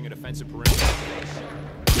establishing a defensive perimeter.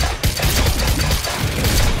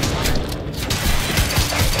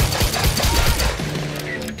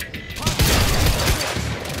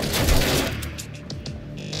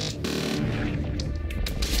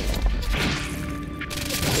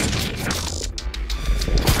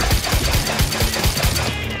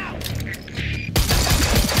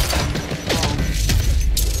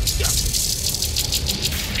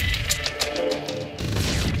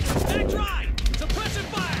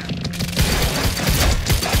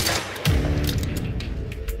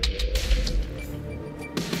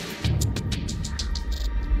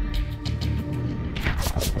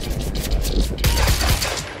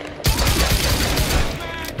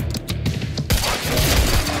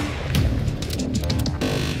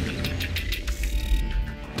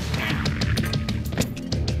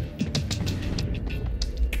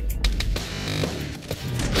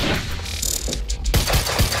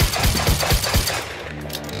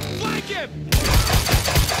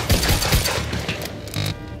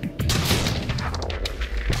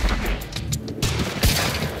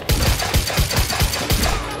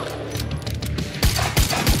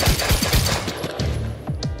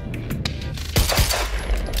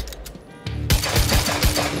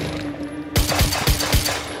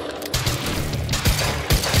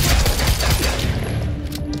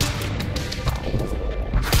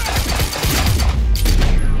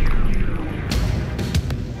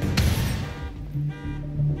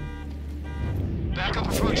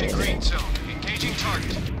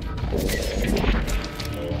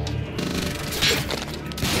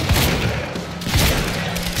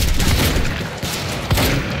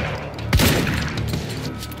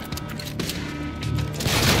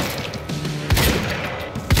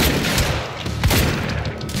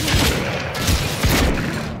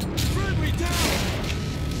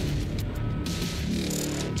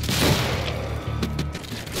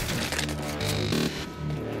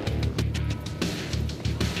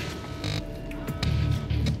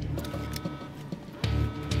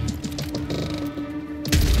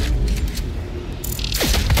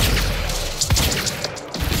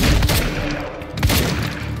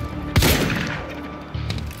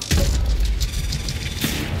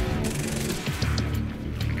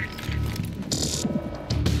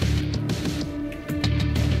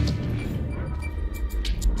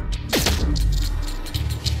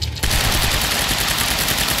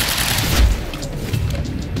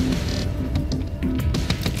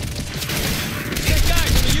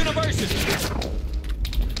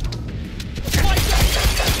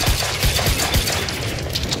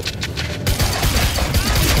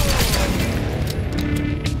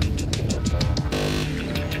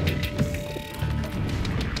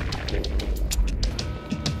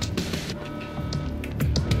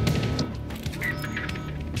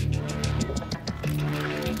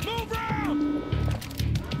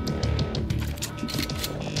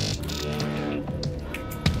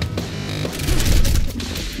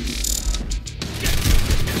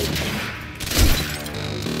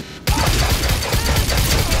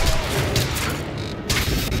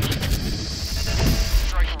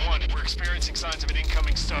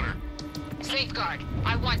 Safeguard,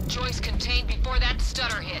 I want Joyce contained before that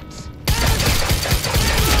stutter hits.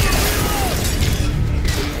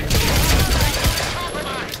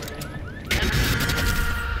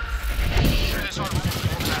 This on route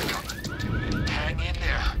for backup. Hang in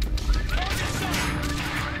there.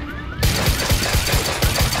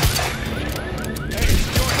 Hey,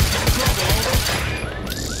 Joyce, in trouble, over.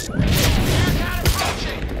 Air cat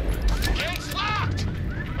approaching. Gate's locked.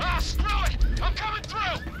 Ah, screw it. I'm coming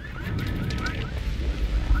through.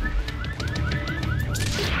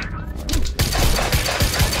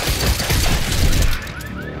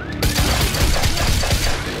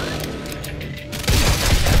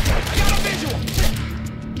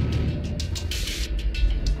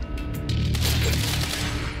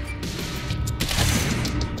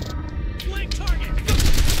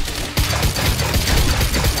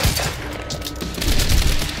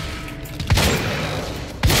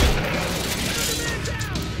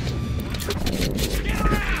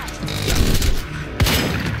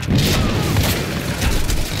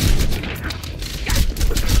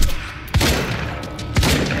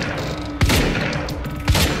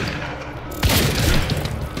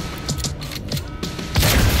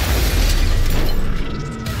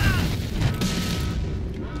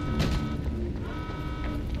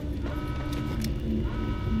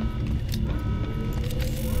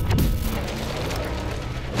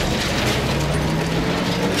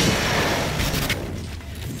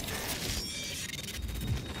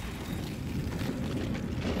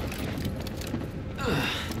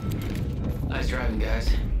 Nice driving,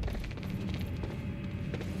 guys.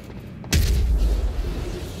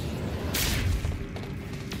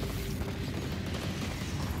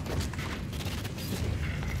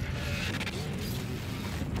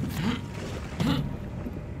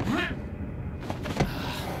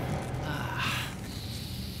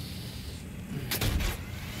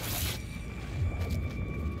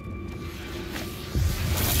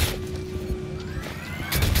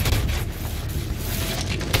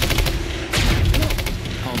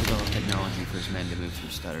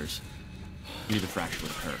 Stutters. Knew the fracture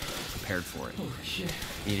would occur. Prepared for it. Oh shit.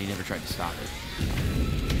 Yet he never tried to stop it.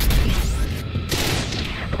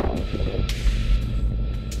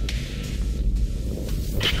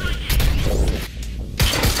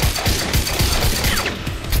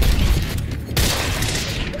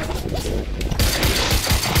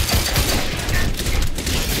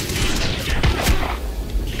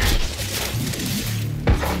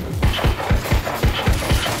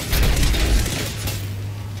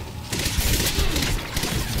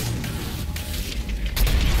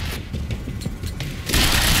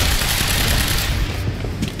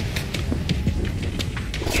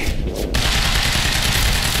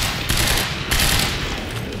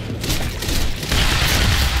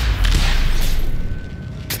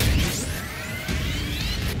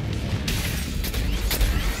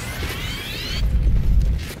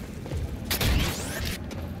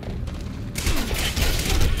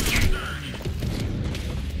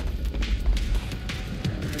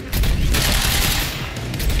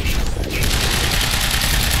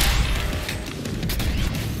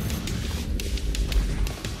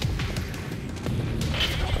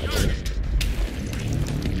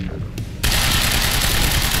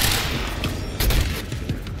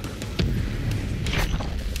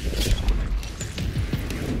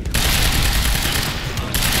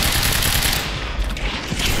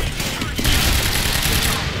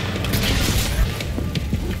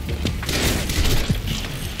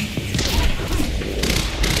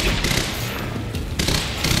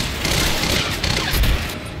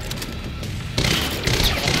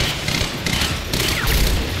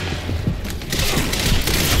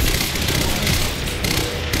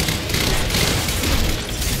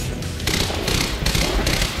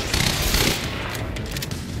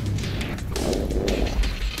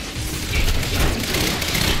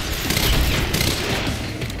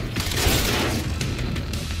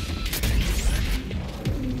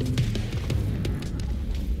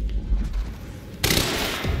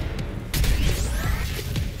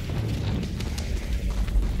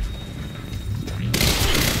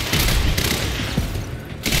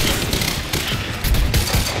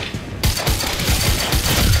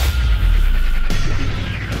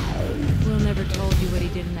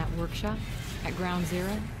 Workshop? At Ground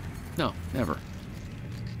Zero? No, never.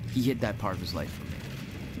 He hid that part of his life from me.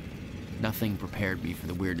 Nothing prepared me for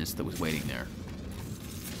the weirdness that was waiting there.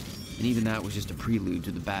 And even that was just a prelude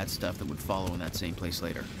to the bad stuff that would follow in that same place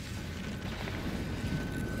later.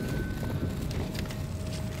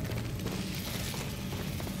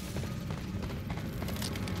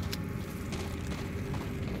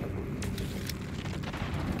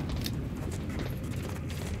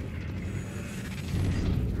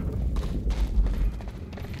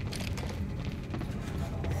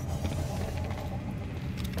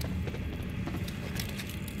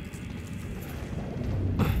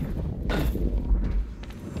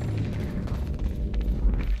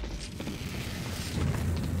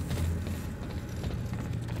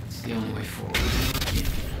 The only way forward.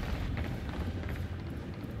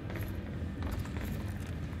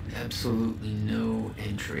 Absolutely no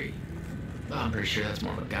entry. Well, I'm pretty sure that's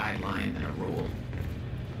more of a guideline than a rule.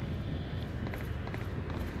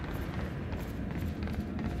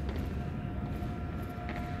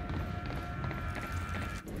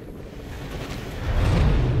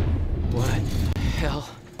 What the hell?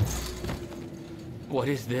 What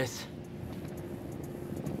is this?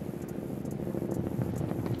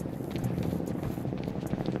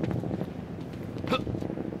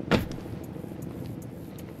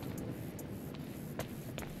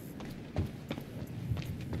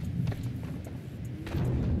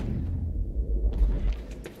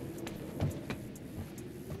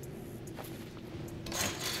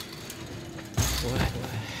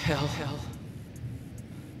 Hell.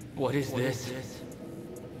 What is this?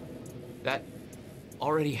 That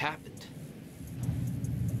already happened.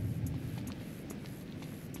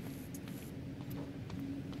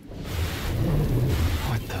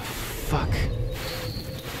 What the fuck?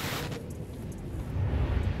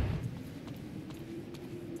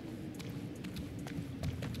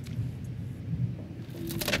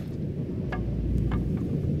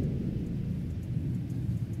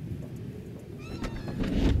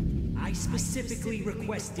 specifically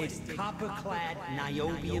requested copper-clad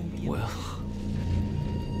niobium. Well...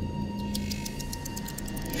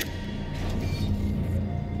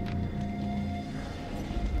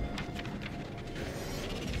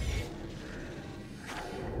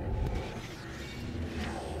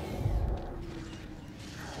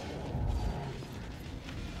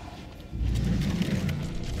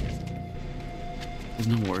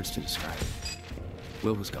 There's no words to describe it.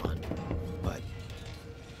 Will was gone, but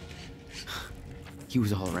he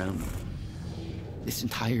was all around me. This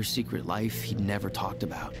entire secret life he'd never talked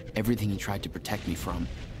about, everything he tried to protect me from,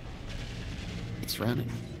 it surrounded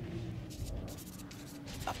me.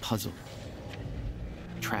 A puzzle,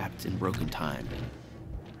 trapped in broken time.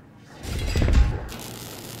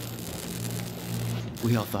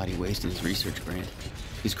 We all thought he wasted his research grant,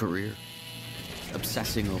 his career,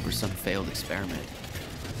 obsessing over some failed experiment.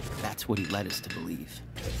 That's what he led us to believe.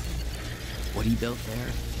 What he built there,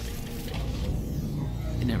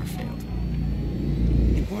 it never failed.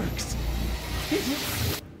 It works.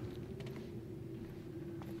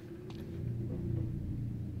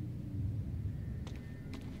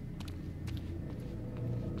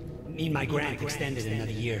 Need my grant extended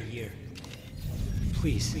another year.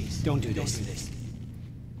 Please, don't do this.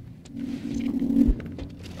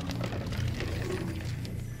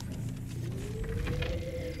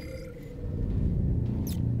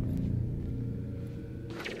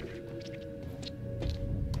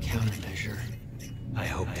 Countermeasure. I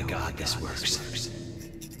hope to God this works.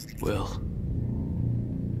 Will.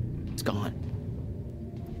 It's gone.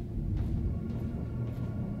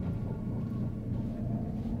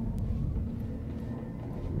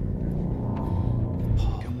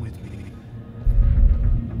 Come with me.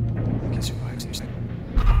 I can survive this.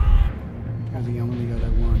 You're the only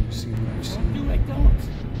other one who's seen what I've seen. No, I don't.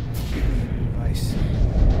 Give me advice.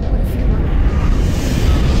 What if you were...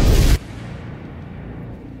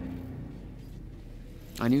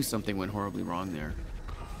 I knew something went horribly wrong there,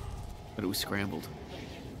 but it was scrambled.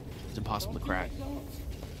 It's impossible to crack.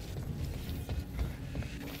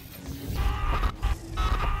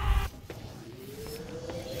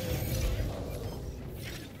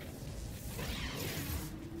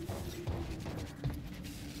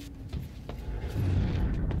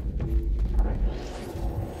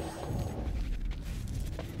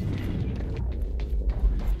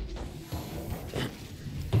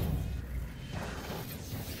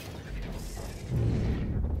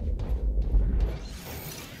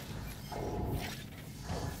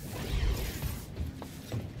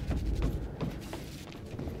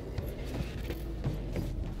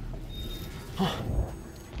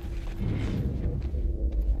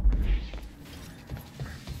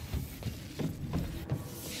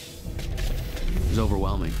 It was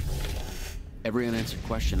overwhelming. Every unanswered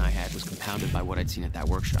question I had was compounded by what I'd seen at that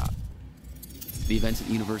workshop. The events at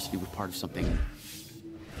the university were part of something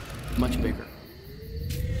much bigger.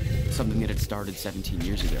 Something that had started 17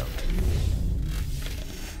 years ago.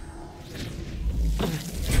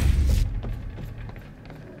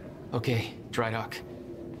 Okay, dry dock.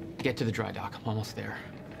 Get to the dry dock. I'm almost there.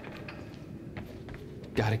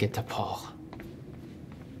 Gotta get to Paul.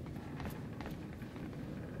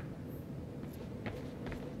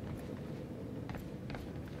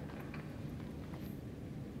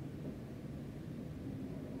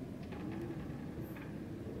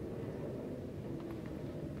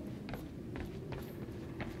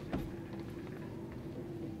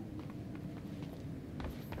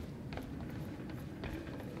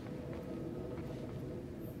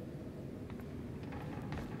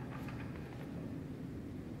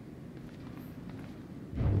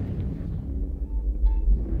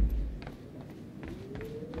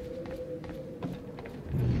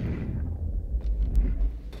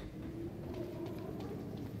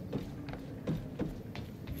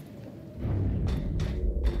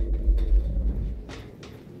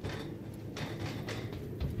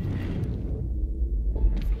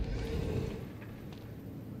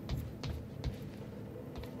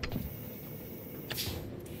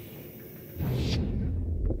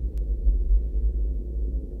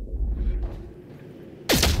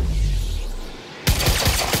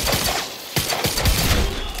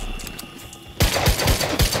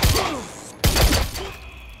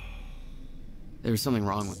 There was something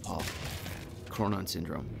wrong with Paul. Chronon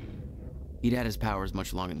syndrome. He'd had his powers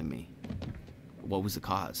much longer than me. What was the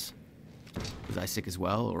cause? Was I sick as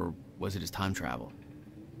well, or was it his time travel?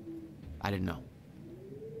 I didn't know.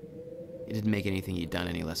 It didn't make anything he'd done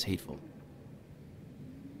any less hateful.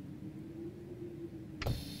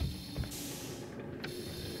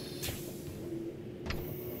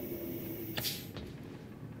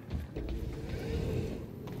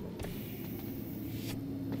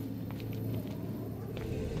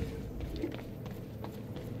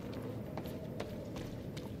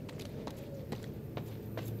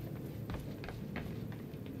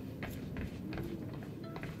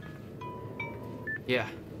 Yeah.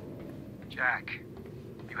 Jack,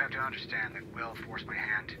 you have to understand that Will forced my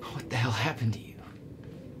hand. What the hell happened to you?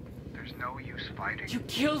 There's no use fighting. You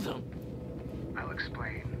killed him! I'll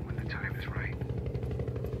explain when the time is right.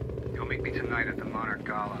 You'll meet me tonight at the Monarch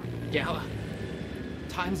Gala. Gala?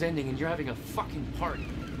 Time's ending and you're having a fucking party.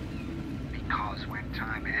 Because when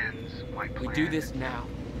time ends, my plan... We do this now.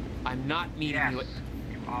 I'm not meeting you at...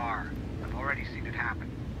 You are. I've already seen it happen.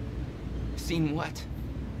 Seen what?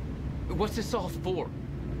 What's this all for?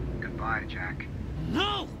 Goodbye, Jack.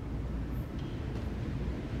 No!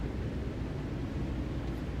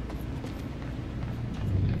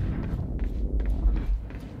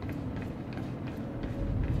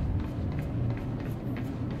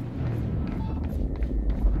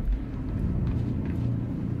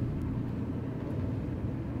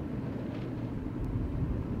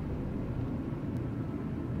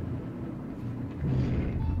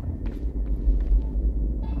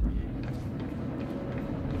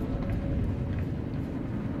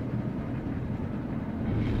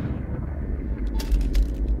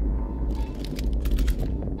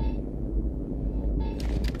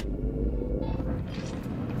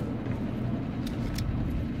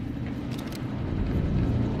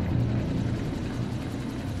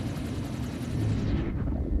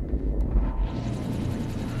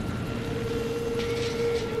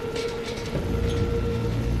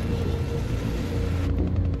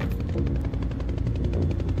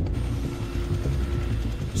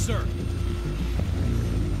 Sir.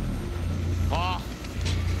 Paul.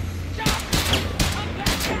 Come back,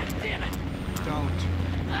 goddammit! Don't.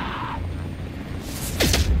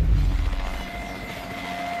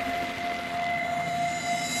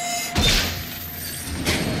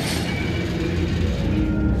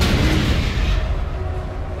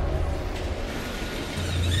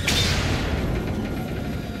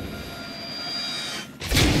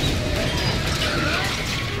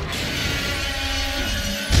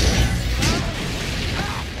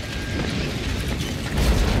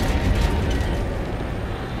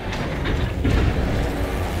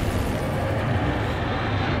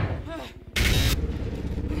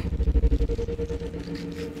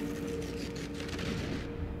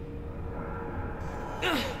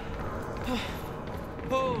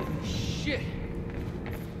 Holy shit!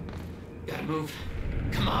 Gotta move.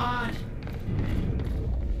 Come on!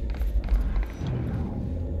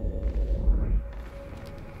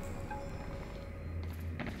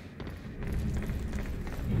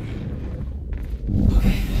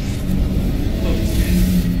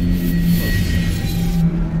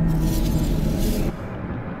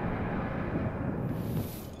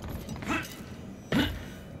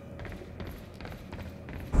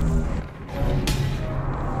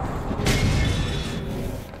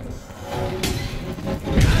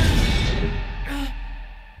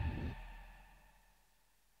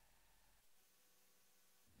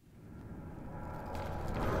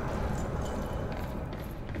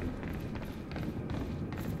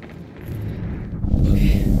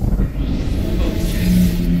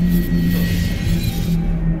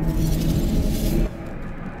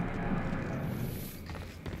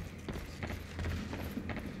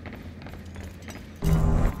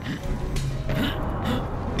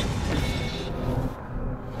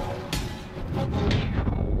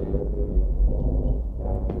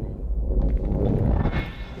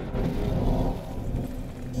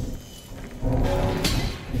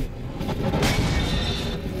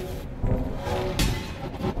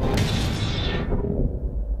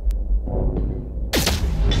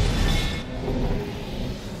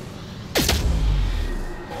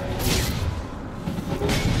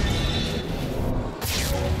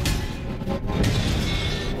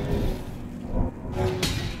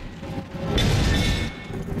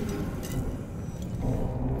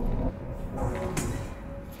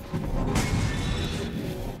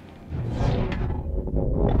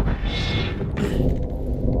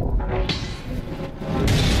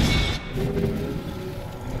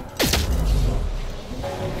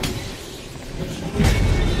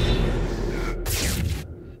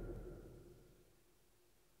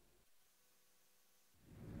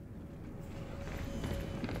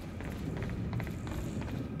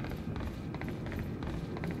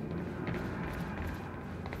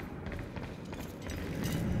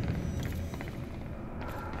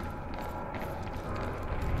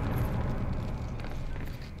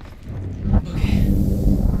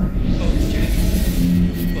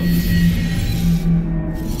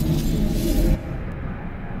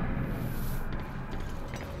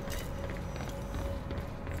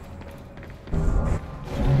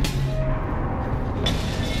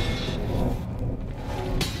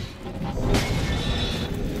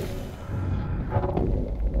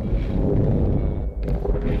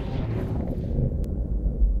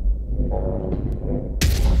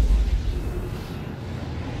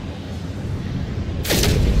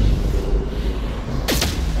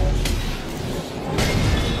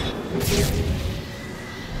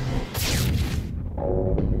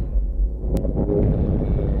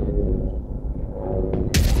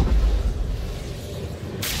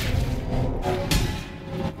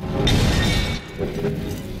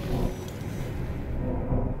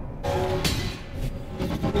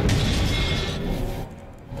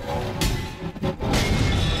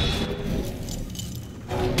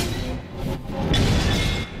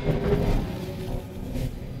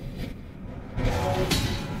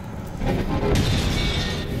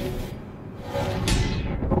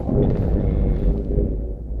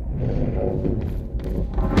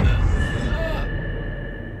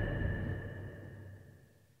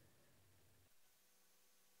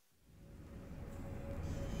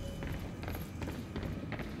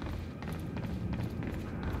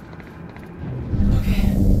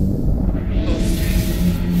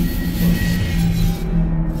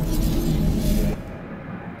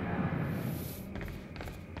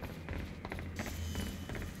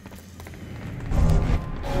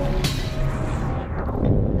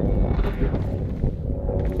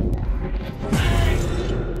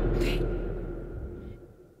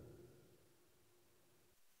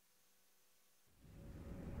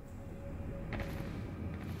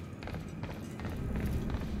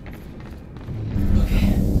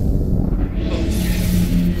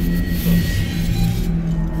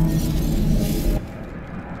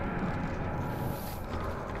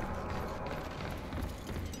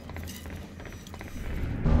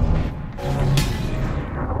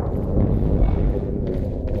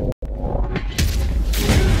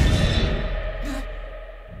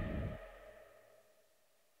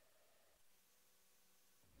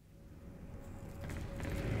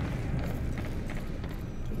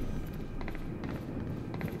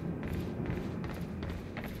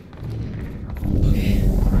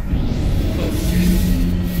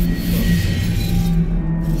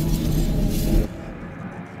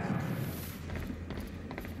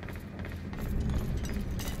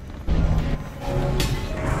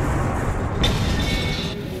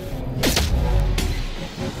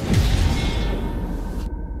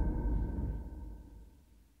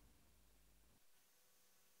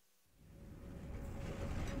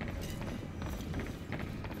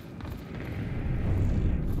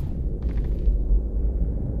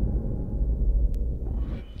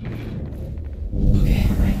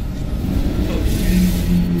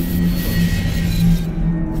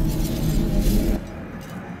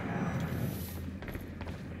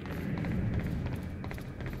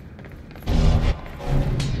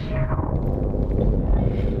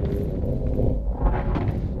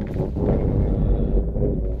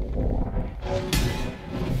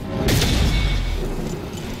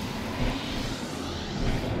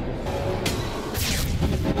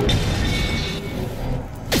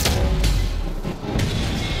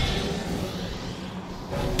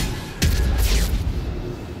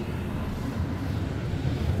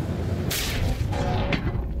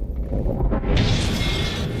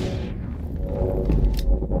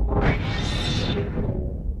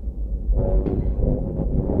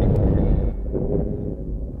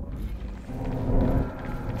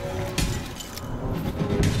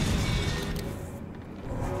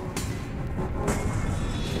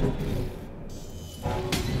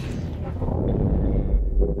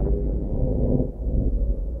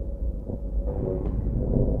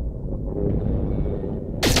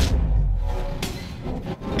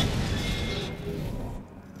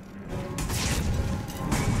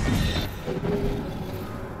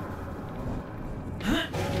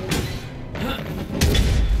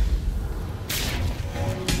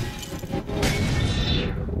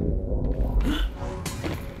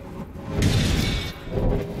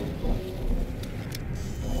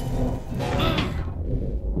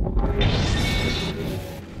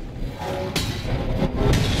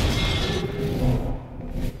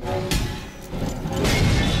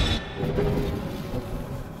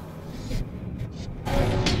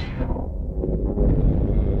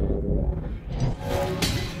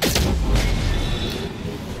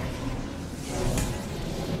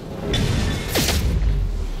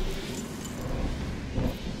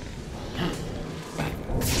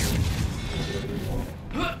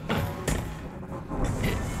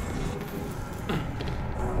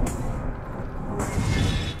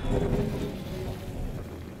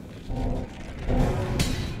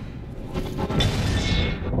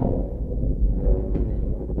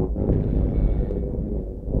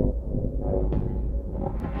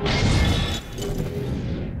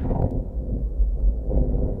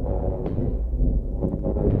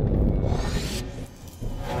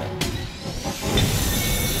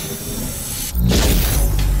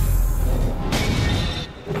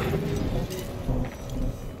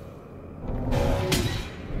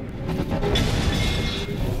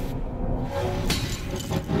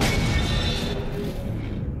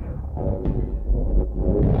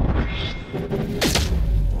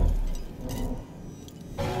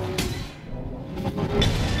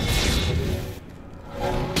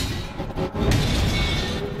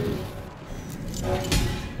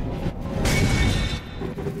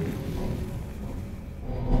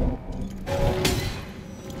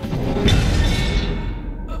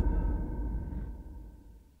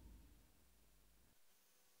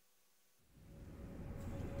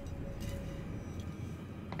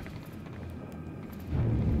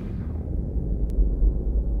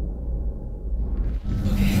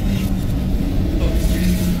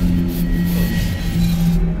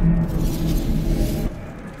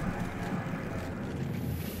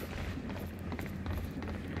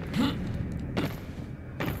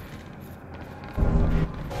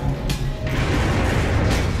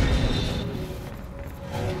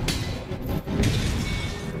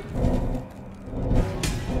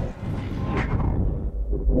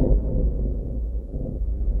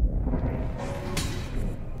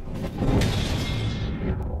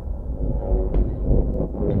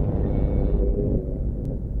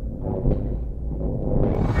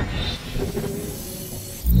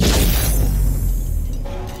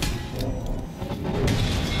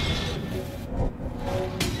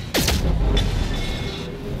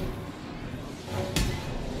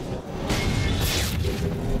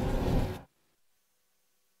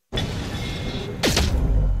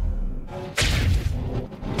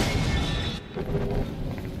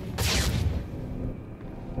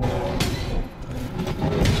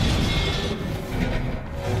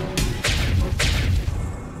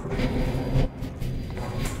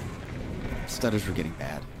 Stutters were getting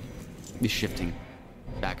bad. He's shifting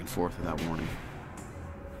back and forth without warning.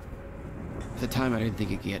 At the time, I didn't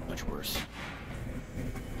think it could get much worse.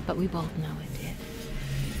 But we both know it did.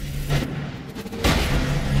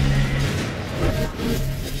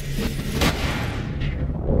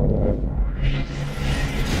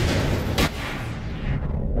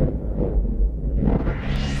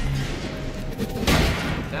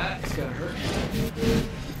 That's gonna hurt.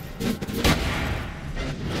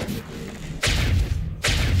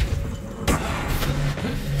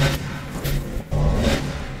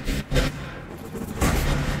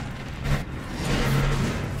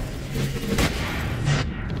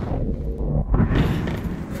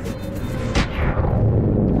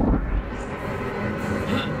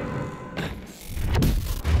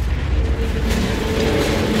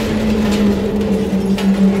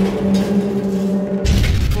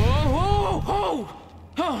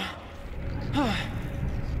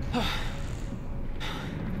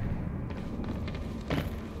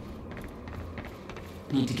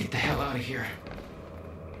 Need to get the hell out of here.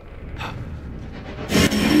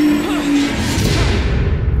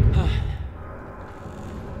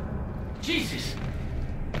 Jesus!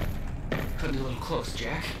 Cutting a little close,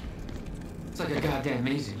 Jack. It's like a goddamn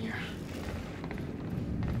maze in here.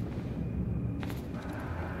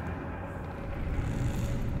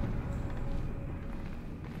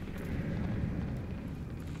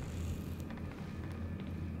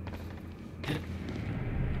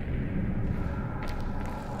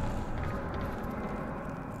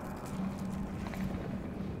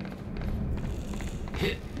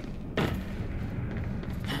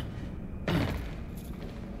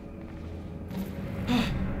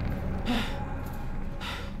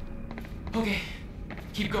 Okay,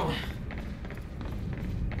 keep going.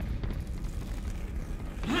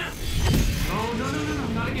 Oh,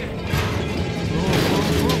 no, not again.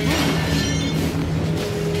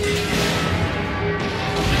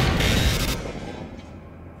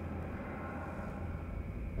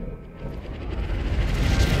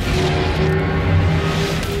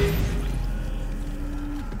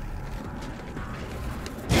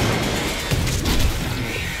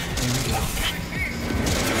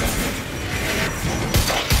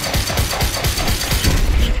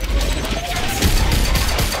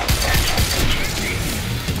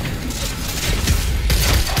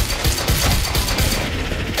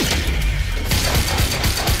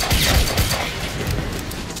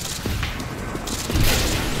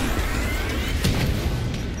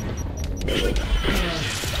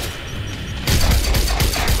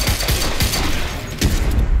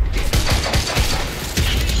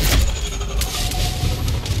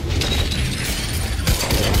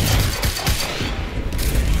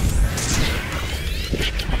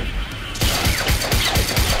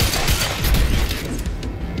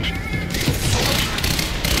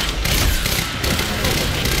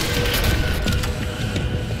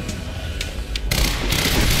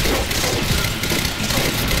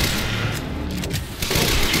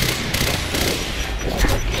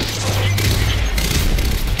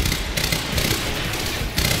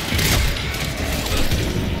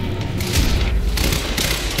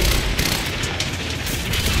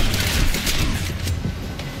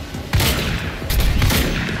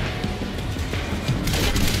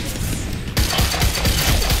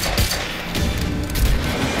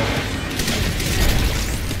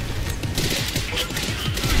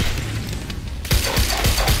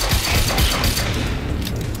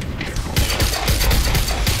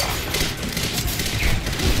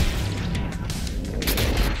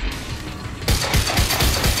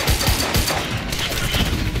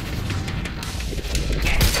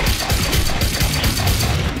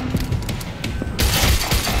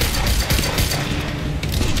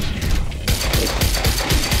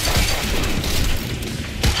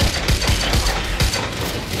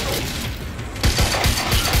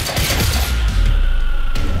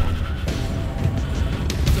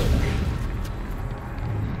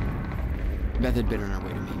 Beth had been on her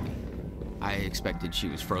way to meet me. I expected she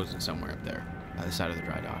was frozen somewhere up there, by the side of the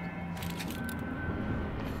dry dock.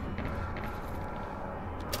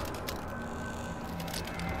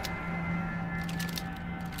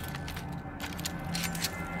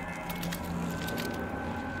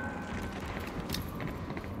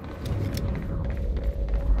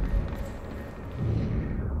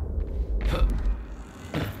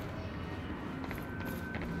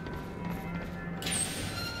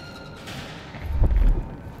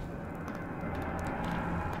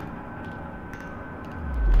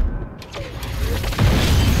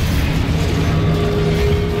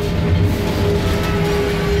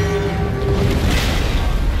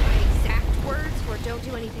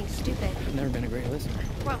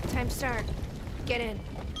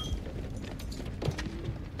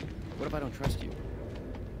 What if I don't trust you?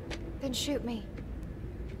 Then shoot me.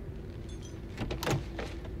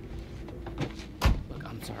 Look,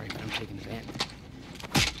 I'm sorry, but I'm taking the van.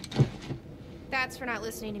 That's for not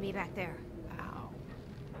listening to me back there. Ow.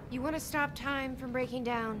 You want to stop time from breaking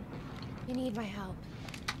down? You need my help.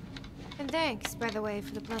 And thanks, by the way,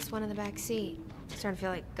 for the +1 in the back seat. Starting to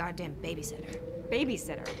feel like goddamn babysitter.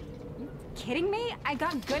 Babysitter? You kidding me? I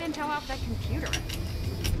got good intel off that computer.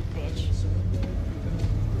 Bitch.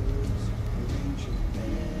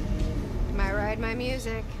 My ride, my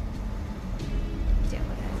music. Deal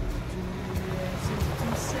with it.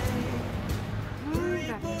 Who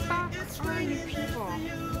the fuck are you people?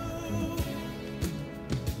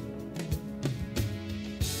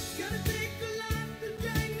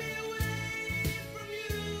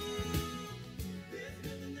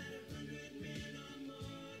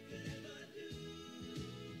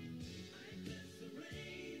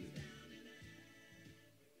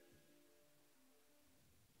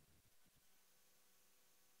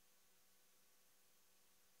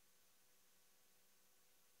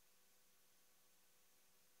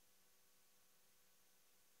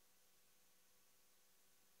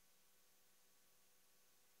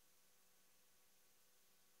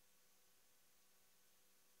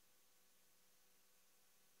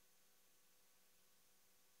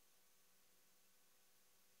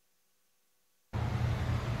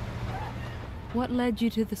 What led you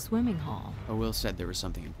to the swimming hall? Oh, Will said there was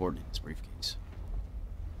something important in his briefcase.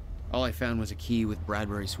 All I found was a key with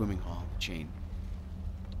Bradbury Swimming Hall, the chain.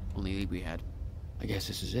 Only lead we had. I guess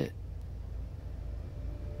this is it.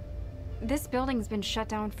 This building's been shut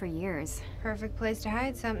down for years. Perfect place to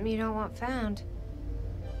hide something you don't want found.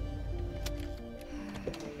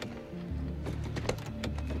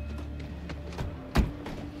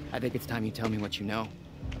 I think it's time you tell me what you know.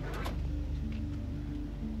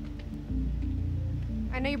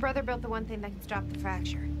 I know your brother built the one thing that can stop the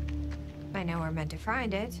fracture. I know we're meant to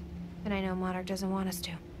find it, and I know Monarch doesn't want us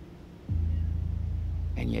to.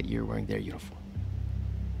 And yet you're wearing their uniform.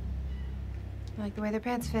 I like the way their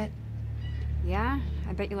pants fit. Yeah?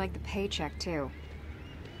 I bet you like the paycheck, too.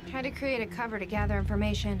 Tried to create a cover to gather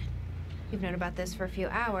information. You've known about this for a few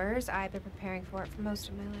hours. I've been preparing for it for most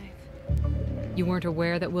of my life. You weren't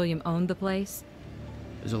aware that William owned the place?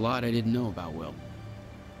 There's a lot I didn't know about Will.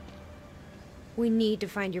 We need to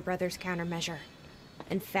find your brother's countermeasure.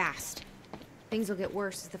 And fast. Things will get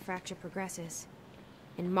worse as the fracture progresses.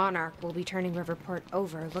 And Monarch will be turning Riverport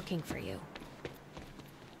over looking for you.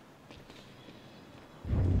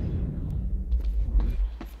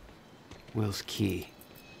 Will's key.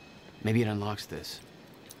 Maybe it unlocks this.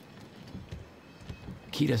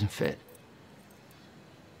 The key doesn't fit.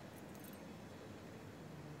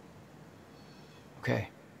 Okay.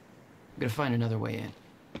 I'm gonna find another way in.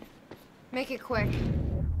 Make it quick.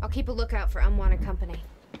 I'll keep a lookout for unwanted company.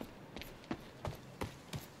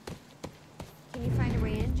 Can you find a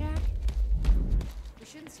way in, Jack? We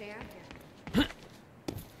shouldn't stay out here.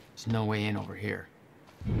 There's no way in over here.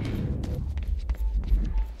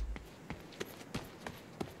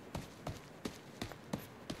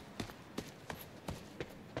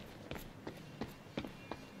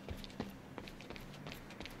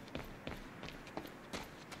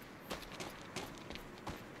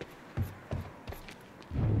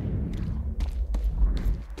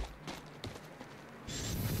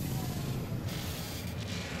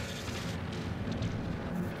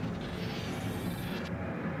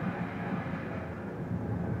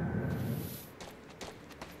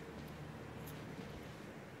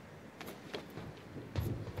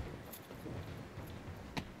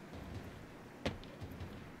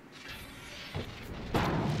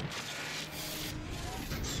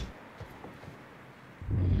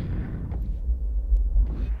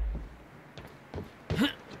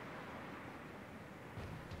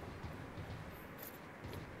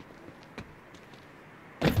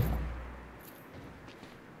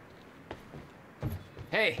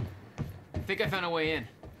 Hey, I think I found a way in.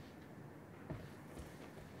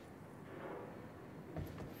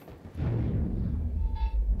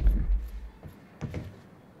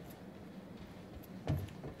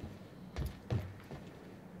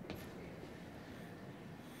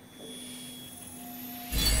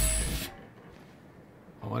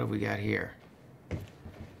 Well, what have we got here?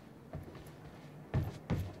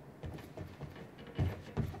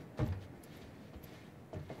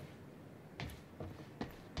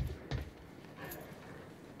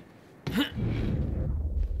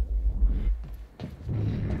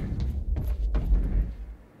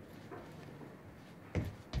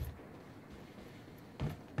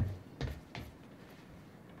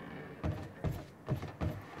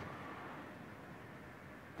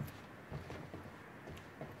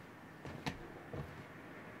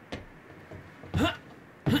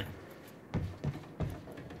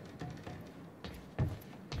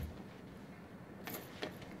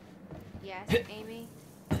 Yes, Amy?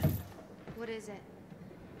 What is it?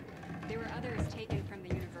 There were others taken from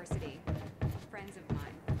the university. Friends of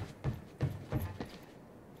mine.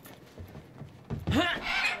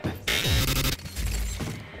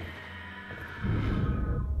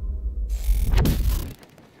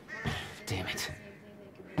 Damn it.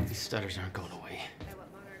 These stutters aren't going away.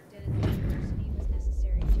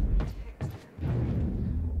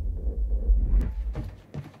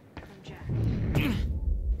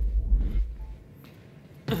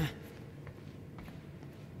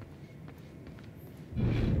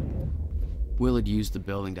 Will had used the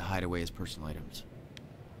building to hide away his personal items.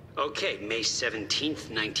 Okay, May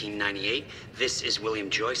 17th, 1998. This is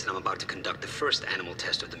William Joyce, and I'm about to conduct the first animal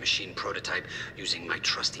test of the machine prototype using my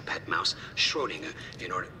trusty pet mouse, Schrodinger,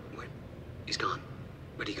 in order... Wait, he's gone.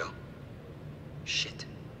 Where'd he go? Shit.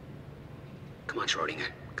 Come on,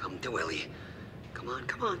 Schrodinger. Come to Willie. Come on,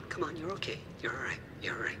 come on, come on. You're okay. You're all right.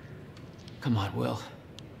 You're all right. Come on, Will.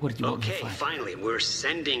 What did you want me to Okay, find? finally, we're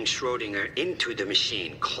sending Schrodinger into the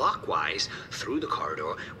machine clockwise through the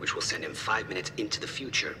corridor, which will send him 5 minutes into the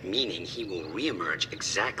future, meaning he will reemerge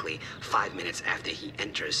exactly 5 minutes after he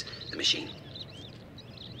enters the machine.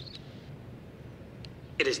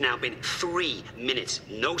 It has now been 3 minutes.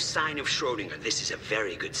 No sign of Schrodinger. This is a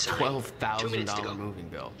very good sign. 2 minutes to go. $12,000 moving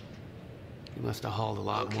bill. He must have hauled a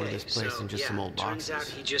lot more to this place than just some old boxes. Turns out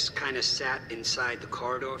he just kind of sat inside the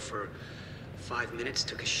corridor for 5 minutes,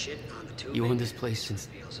 took a shit on the tubing. You owned this place since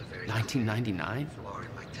 1999?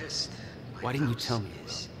 Why didn't you tell me,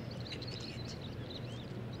 Will?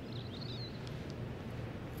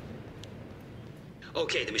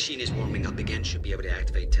 Okay, the machine is warming up again. Should be able to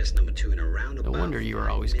activate test number 2 in around about. No wonder you were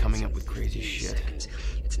always coming up with crazy shit. Seconds.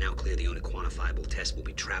 It's now clear the only quantifiable test will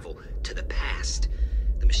be travel to the past.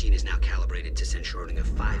 The machine is now calibrated to send Schrodinger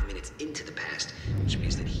 5 minutes into the past, which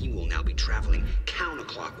means that he will now be traveling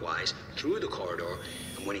counterclockwise through the corridor,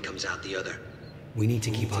 and when he comes out the other. We need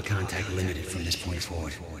to keep our contact limited from this point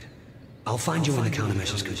forward. I'll find you when the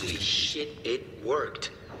countermeasure's complete. Shit, it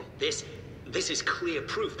worked. This is clear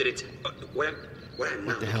proof that it's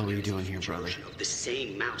what the hell were you doing here, brother? Of the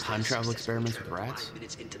same mouse. Time travel experiments with rats? 5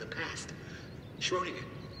 minutes into the past. Schrodinger,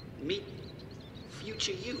 meet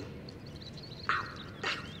future you. Ow,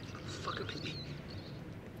 fucker with me.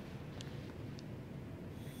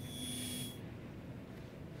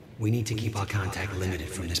 We need to keep our contact limited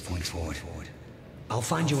from this point forward. I'll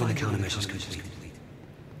find you when the countermeasure's complete.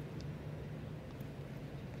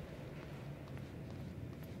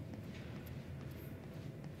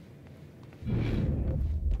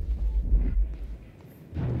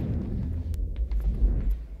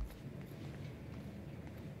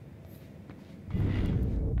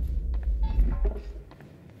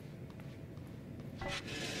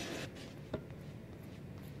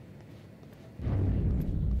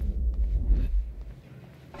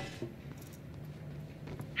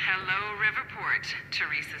 Hello, Riverport.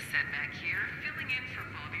 Teresa Sedmak here, filling in for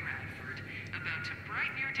Bobby Radford, about to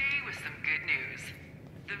brighten your day with some good news.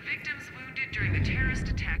 The victims wounded during the terrorist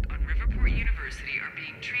attack on Riverport University are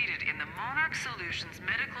being treated in the Monarch Solutions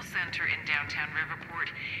Medical Center in downtown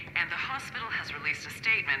Riverport, and the hospital has released a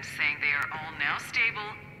statement saying they are all now stable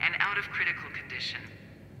and out of critical condition.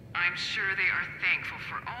 I'm sure they are thankful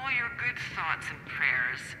for all your good thoughts and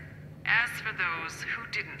prayers. As for those who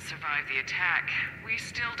didn't survive the attack, we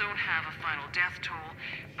still don't have a final death toll,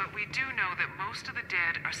 but we do know that most of the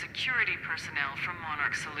dead are security personnel from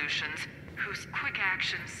Monarch Solutions, whose quick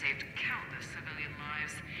actions saved countless civilian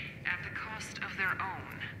lives at the cost of their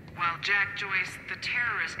own. While Jack Joyce, the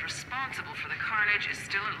terrorist responsible for the carnage, is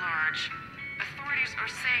still at large, authorities are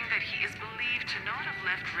saying that he is believed to not have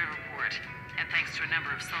left Riverport, and thanks to a number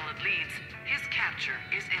of solid leads, his capture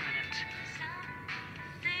is imminent.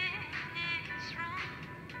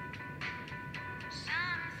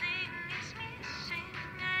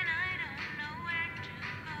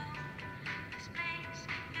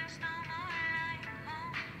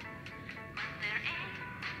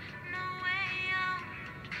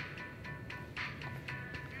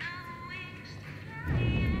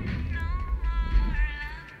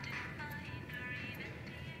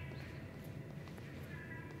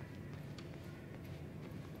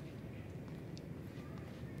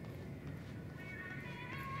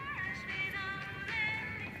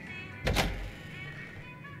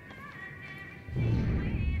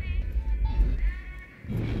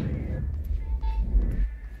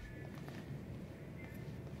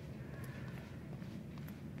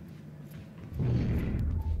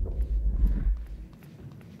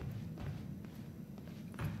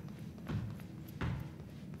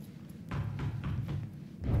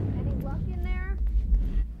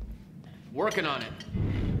 Working on it.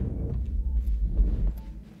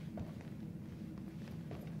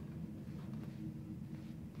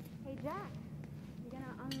 Hey, Jack. You gonna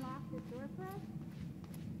unlock this door for us?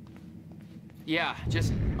 Yeah,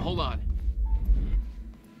 just hold on.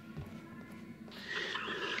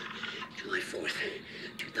 July 4th,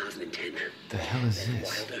 2010. The hell is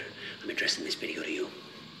this? Wilder, I'm addressing this video to you.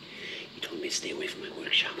 You told me to stay away from my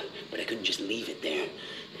workshop, but I couldn't just leave it there.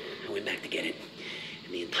 I went back to get it.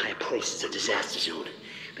 The entire place is a disaster zone.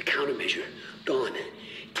 The countermeasure, gone.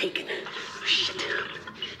 Taken. Oh, shit.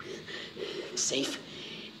 Safe,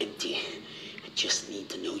 empty. I just need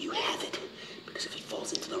to know you have it. Because if it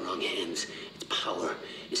falls into the wrong hands, its power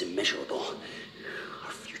is immeasurable.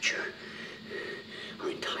 Our future, our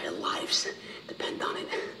entire lives depend on it.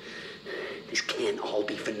 This can't all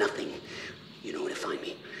be for nothing. You know where to find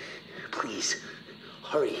me. Please,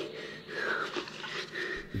 hurry.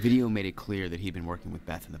 The video made it clear that he'd been working with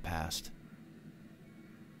Beth in the past.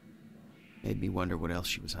 Made me wonder what else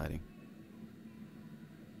she was hiding.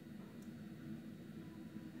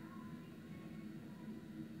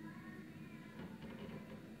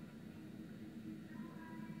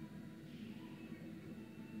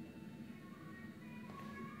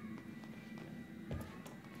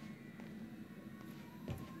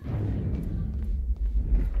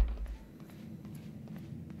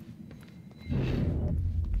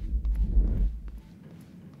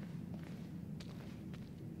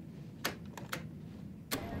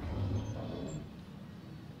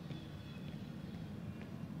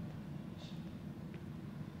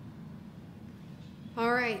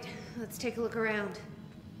 All right, let's take a look around.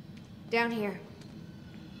 Down here.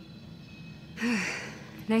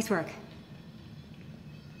 Nice work.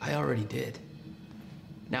 I already did.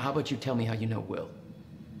 Now how about you tell me how you know Will?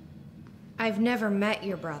 I've never met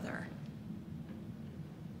your brother.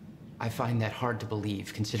 I find that hard to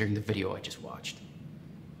believe, considering the video I just watched.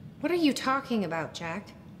 What are you talking about, Jack?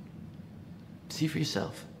 See for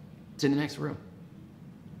yourself. It's in the next room.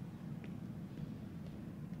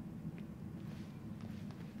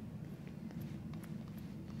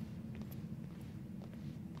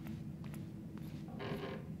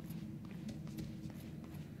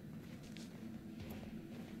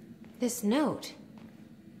 This note.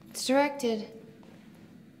 It's directed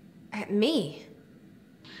at me.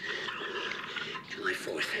 July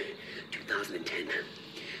 4th, 2010.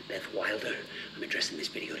 Beth Wilder, I'm addressing this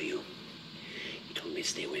video to you. You told me to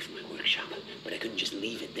stay away from my workshop, but I couldn't just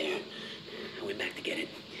leave it there. I went back to get it,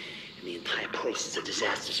 and the entire place is a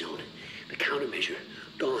disaster zone. The countermeasure,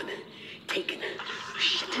 gone, taken.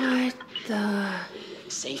 Shit. What the?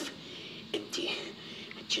 Safe, empty.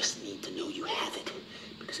 I just need to know you have it,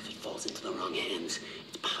 because if it falls into the wrong hands,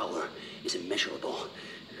 its power is immeasurable.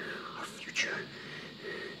 Our future,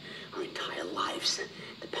 our entire lives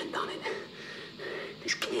depend on it.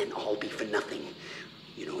 This can't all be for nothing.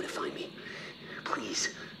 You know where to find me.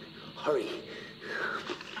 Please, hurry.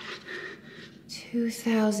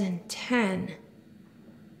 2010.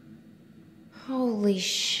 Holy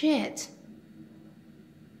shit.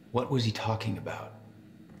 What was he talking about?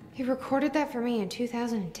 He recorded that for me in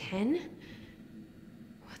 2010?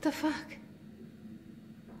 What the fuck?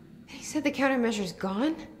 He said the countermeasure's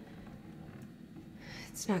gone?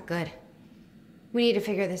 It's not good. We need to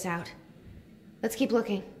figure this out. Let's keep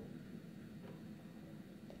looking.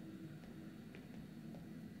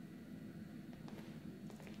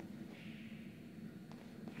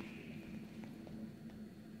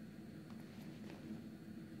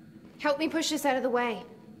 Help me push this out of the way.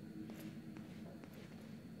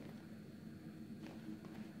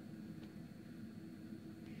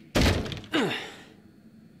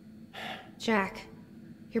 Jack,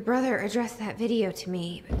 your brother addressed that video to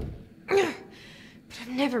me, but I've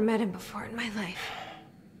never met him before in my life.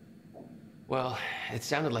 Well, it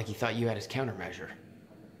sounded like he thought you had his countermeasure.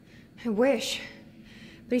 I wish.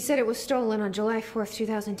 But he said it was stolen on July 4th,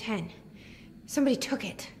 2010. Somebody took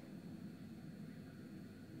it.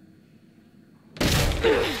 But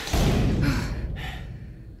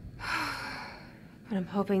I'm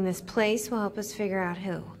hoping this place will help us figure out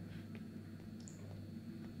who.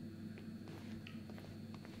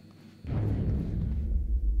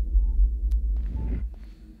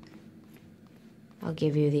 I'll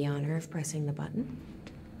give you the honor of pressing the button.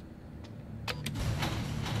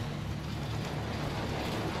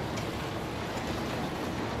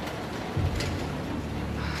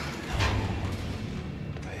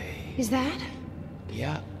 Is that?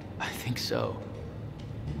 Yeah, I think so.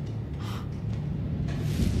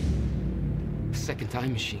 Second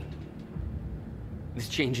time machine. This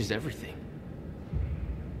changes everything.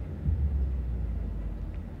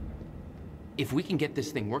 If we can get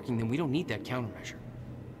this thing working, then we don't need that countermeasure.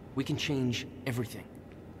 We can change everything.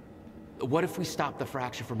 What if we stop the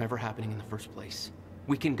fracture from ever happening in the first place?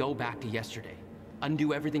 We can go back to yesterday,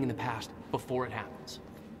 undo everything in the past before it happens.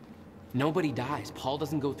 Nobody dies. Paul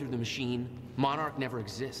doesn't go through the machine. Monarch never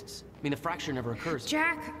exists. I mean, the fracture never occurs.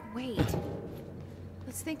 Jack, wait.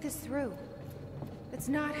 Let's think this through. That's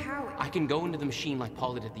not how it... I can go into the machine like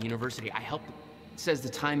Paul did at the university. I helped him. It says the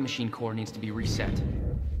time machine core needs to be reset.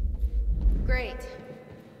 Great.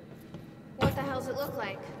 What the hell's it look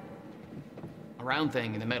like? A round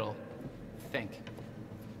thing in the middle. I think.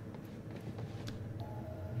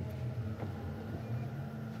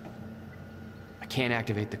 I can't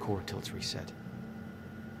activate the core till it's reset.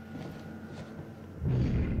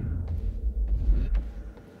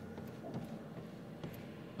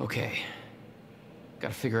 Okay.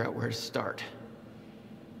 Gotta figure out where to start.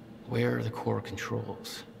 Where are the core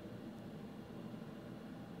controls?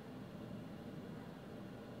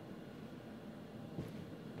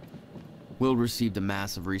 Will received a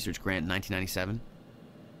massive research grant in 1997.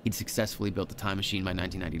 He'd successfully built the time machine by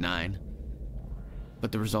 1999.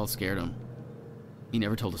 But the results scared him. He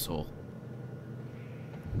never told a soul.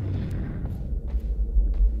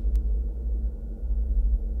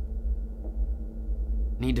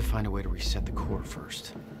 Need to find a way to reset the core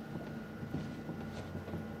first.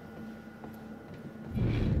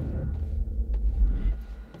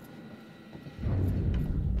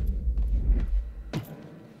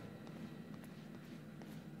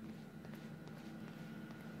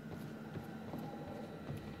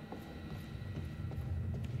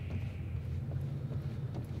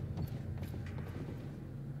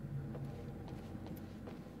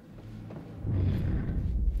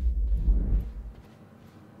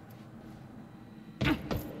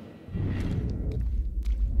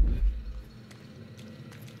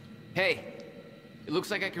 Hey, it looks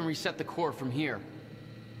like I can reset the core from here.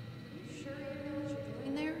 You sure you know what you're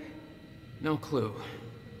doing there? No clue.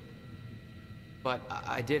 But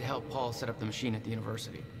I did help Paul set up the machine at the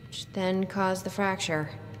university. Which then caused the fracture.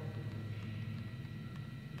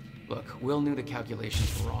 Look, Will knew the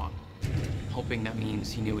calculations were wrong. Hoping that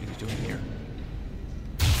means he knew what he was doing here.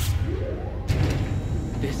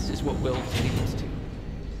 This is what Will leads us to.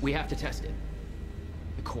 We have to test it.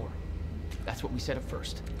 The core. That's what we set up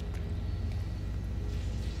first.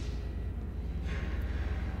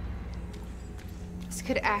 This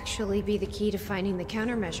could actually be the key to finding the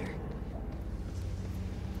countermeasure.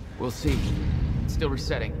 We'll see. It's still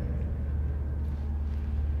resetting.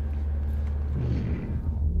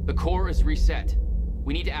 The core is reset.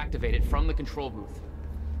 We need to activate it from the control booth.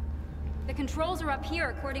 The controls are up here,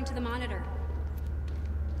 according to the monitor.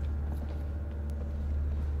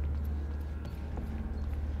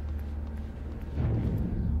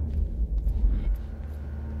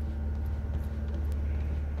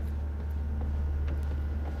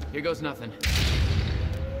 Here goes nothing.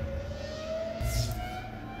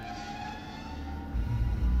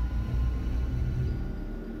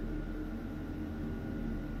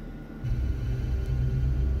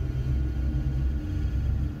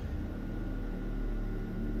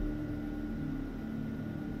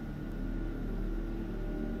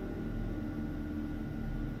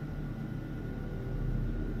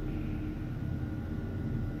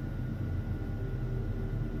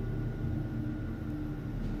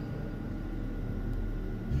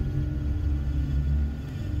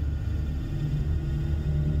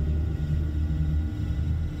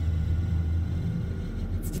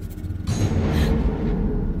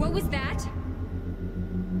 What was that?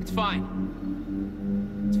 It's fine.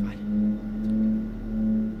 It's fine.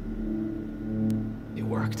 It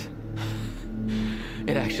worked.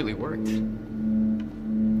 It actually worked.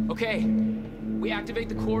 Okay, we activate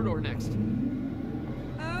the corridor next.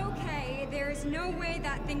 Okay, there's no way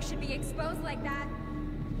that thing should be exposed like that.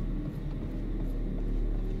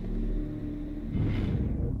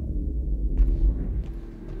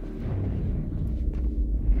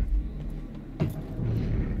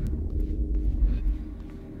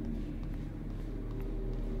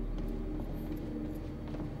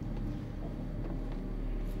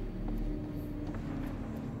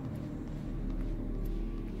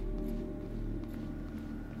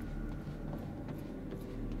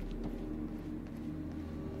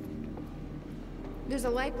 There's a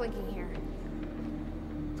light blinking here.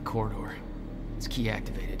 The corridor. It's key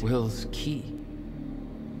activated. Will's key.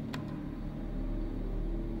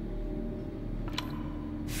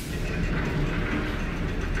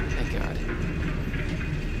 Thank God.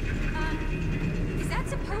 Is that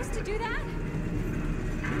supposed to do that?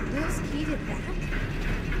 Will's key did that?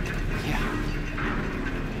 Yeah.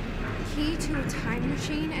 Key to a time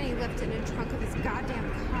machine, and he left it in the trunk of his goddamn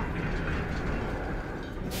car.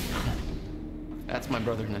 That's my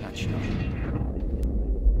brother in a nutshell.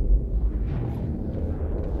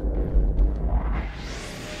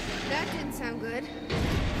 That didn't sound good.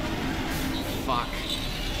 Fuck.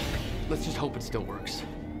 Let's just hope it still works.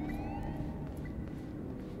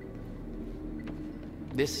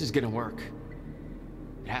 This is gonna work.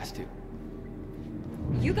 It has to.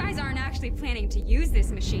 You guys aren't actually planning to use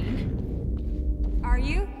this machine, are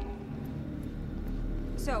you?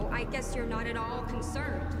 So, I guess you're not at all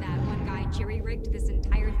concerned that one guy jerry-rigged this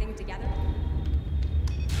entire thing together?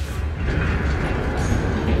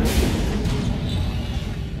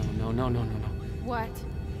 No. What?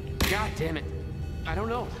 God damn it. I don't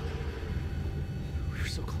know. We were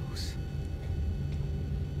so close.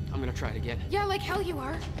 I'm gonna try it again. Yeah, like hell you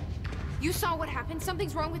are. You saw what happened.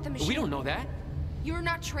 Something's wrong with the machine. We don't know that. You're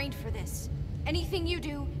not trained for this. Anything you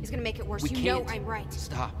do is gonna make it worse. We You can't. know I'm right.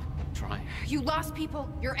 Stop trying. You lost people.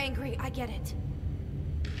 You're angry. I get it.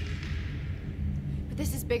 But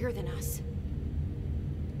this is bigger than us.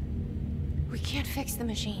 We can't fix the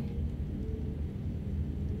machine.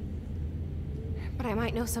 But I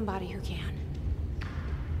might know somebody who can.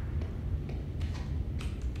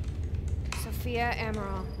 Sophia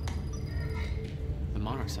Amaral. The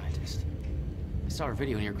Monarch scientist. I saw her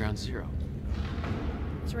video near Ground Zero.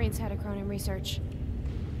 Serene's head of Cronin Research.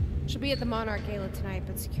 She'll be at the Monarch Gala tonight,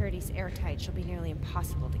 but security's airtight. She'll be nearly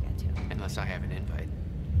impossible to get to. Unless I have an invite.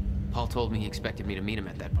 Paul told me he expected me to meet him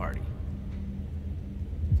at that party.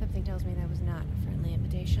 Something tells me that was not a friendly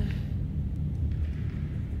invitation.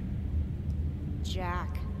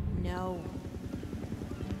 Jack, no.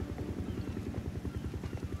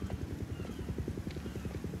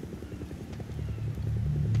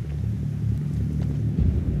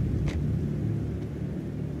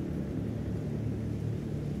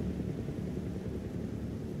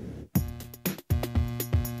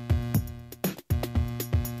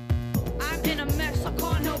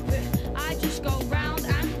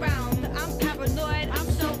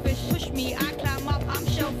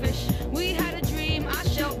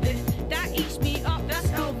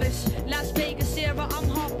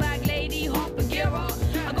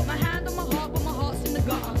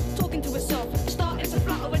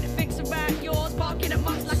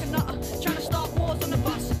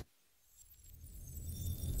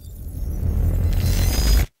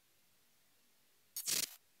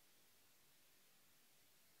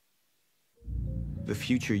 The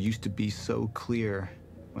future used to be so clear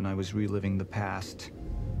when I was reliving the past.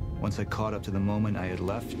 Once I caught up to the moment I had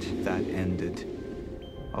left, that ended.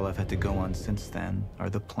 All I've had to go on since then are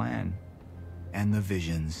the plan and the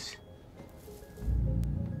visions.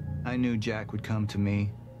 I knew Jack would come to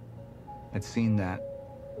me. I'd seen that,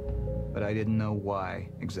 but I didn't know why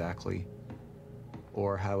exactly,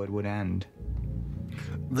 or how it would end.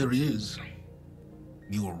 There he is.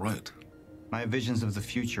 You were right. My visions of the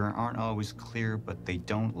future aren't always clear, but they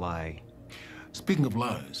don't lie. Speaking of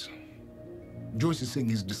lies, Joyce is saying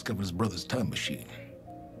he's discovered his brother's time machine.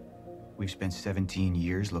 We've spent 17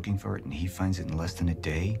 years looking for it, and he finds it in less than a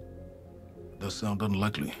day? Does sound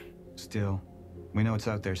unlikely. Still, we know it's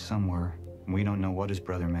out there somewhere, and we don't know what his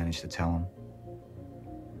brother managed to tell him.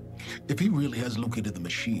 If he really has located the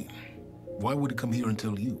machine, why would he come here and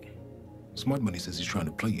tell you? Smart Money says he's trying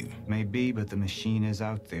to play you. Maybe, but the machine is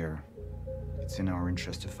out there. It's in our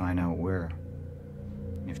interest to find out where.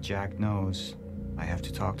 If Jack knows, I have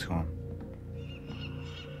to talk to him.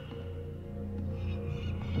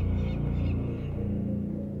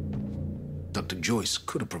 Dr. Joyce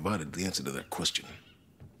could have provided the answer to that question.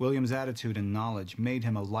 William's attitude and knowledge made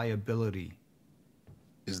him a liability.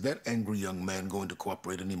 Is that angry young man going to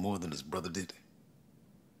cooperate any more than his brother did?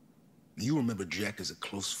 You remember Jack as a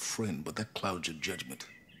close friend, but that clouds your judgment.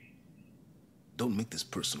 Don't make this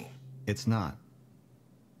personal. It's not.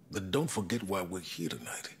 Then don't forget why we're here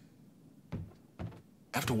tonight.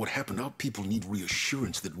 After what happened, our people need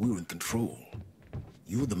reassurance that we're in control.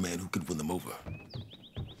 You're the man who can win them over.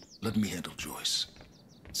 Let me handle Joyce,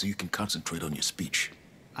 so you can concentrate on your speech.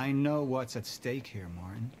 I know what's at stake here,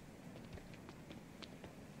 Martin.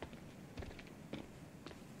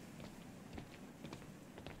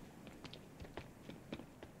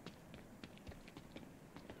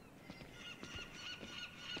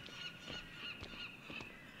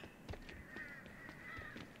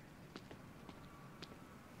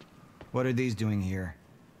 What are these doing here?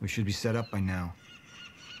 We should be set up by now.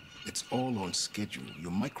 It's all on schedule.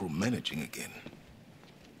 You're micromanaging again.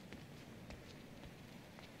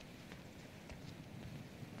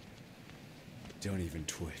 Don't even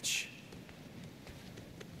twitch.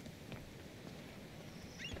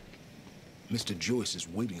 Mr. Joyce is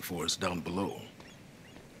waiting for us down below.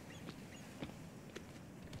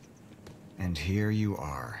 And here you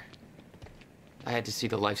are. I had to see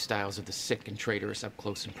the lifestyles of the sick and traitorous up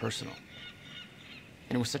close and personal.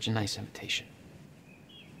 And it was such a nice invitation.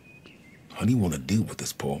 How do you want to deal with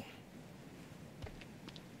this, Paul?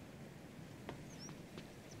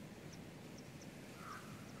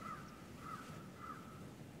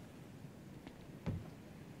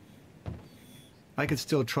 I could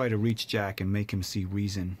still try to reach Jack and make him see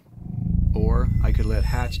reason. Or I could let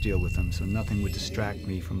Hatch deal with him so nothing would distract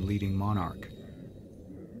me from leading Monarch.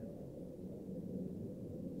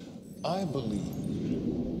 I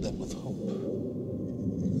believe that with hope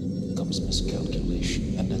comes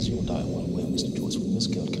miscalculation. And as you and I are well aware, Mr. Joyce, with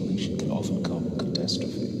miscalculation can often come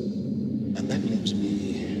catastrophe. And that leaves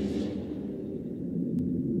me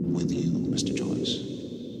with you, Mr. Joyce.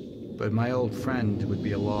 But my old friend would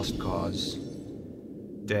be a lost cause.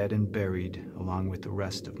 Dead and buried, along with the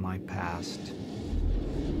rest of my past.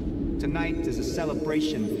 Tonight is a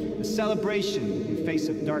celebration in face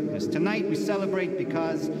of darkness. Tonight we celebrate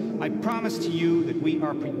because I promise to you that we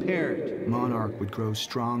are prepared. Monarch would grow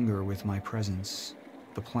stronger with my presence.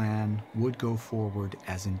 The plan would go forward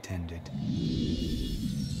as intended.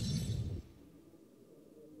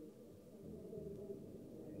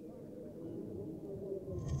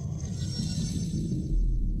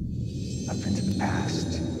 Up into the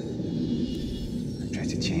past. I tried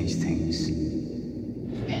to change things.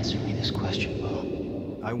 Answer me this question,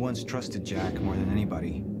 Bo. I once trusted Jack more than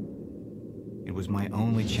anybody. It was my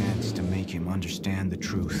only chance to make him understand the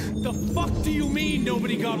truth. The fuck do you mean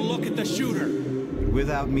nobody got a look at the shooter?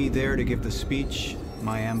 Without me there to give the speech,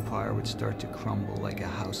 my empire would start to crumble like a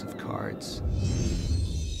house of cards.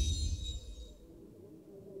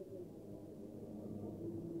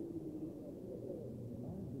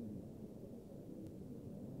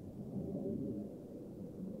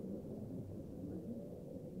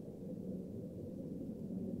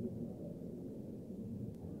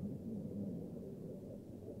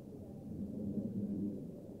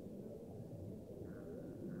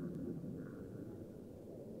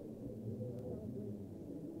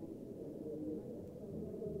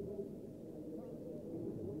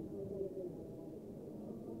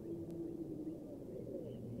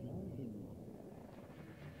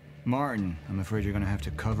 Martin, I'm afraid you're gonna have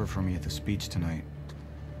to cover for me at the speech tonight.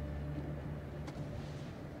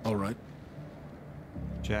 All right.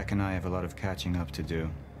 Jack and I have a lot of catching up to do.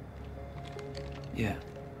 Yeah.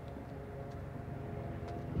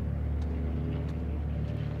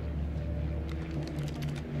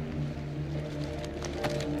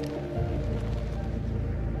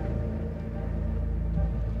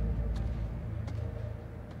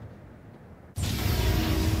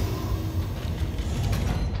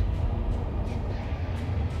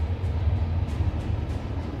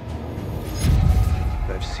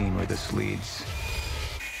 I've seen where this leads.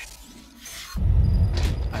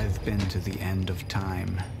 I've been to the end of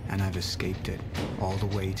time, and I've escaped it, all the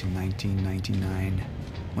way to 1999,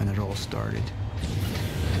 when it all started.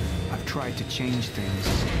 I've tried to change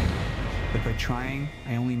things, but by trying,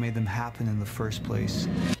 I only made them happen in the first place.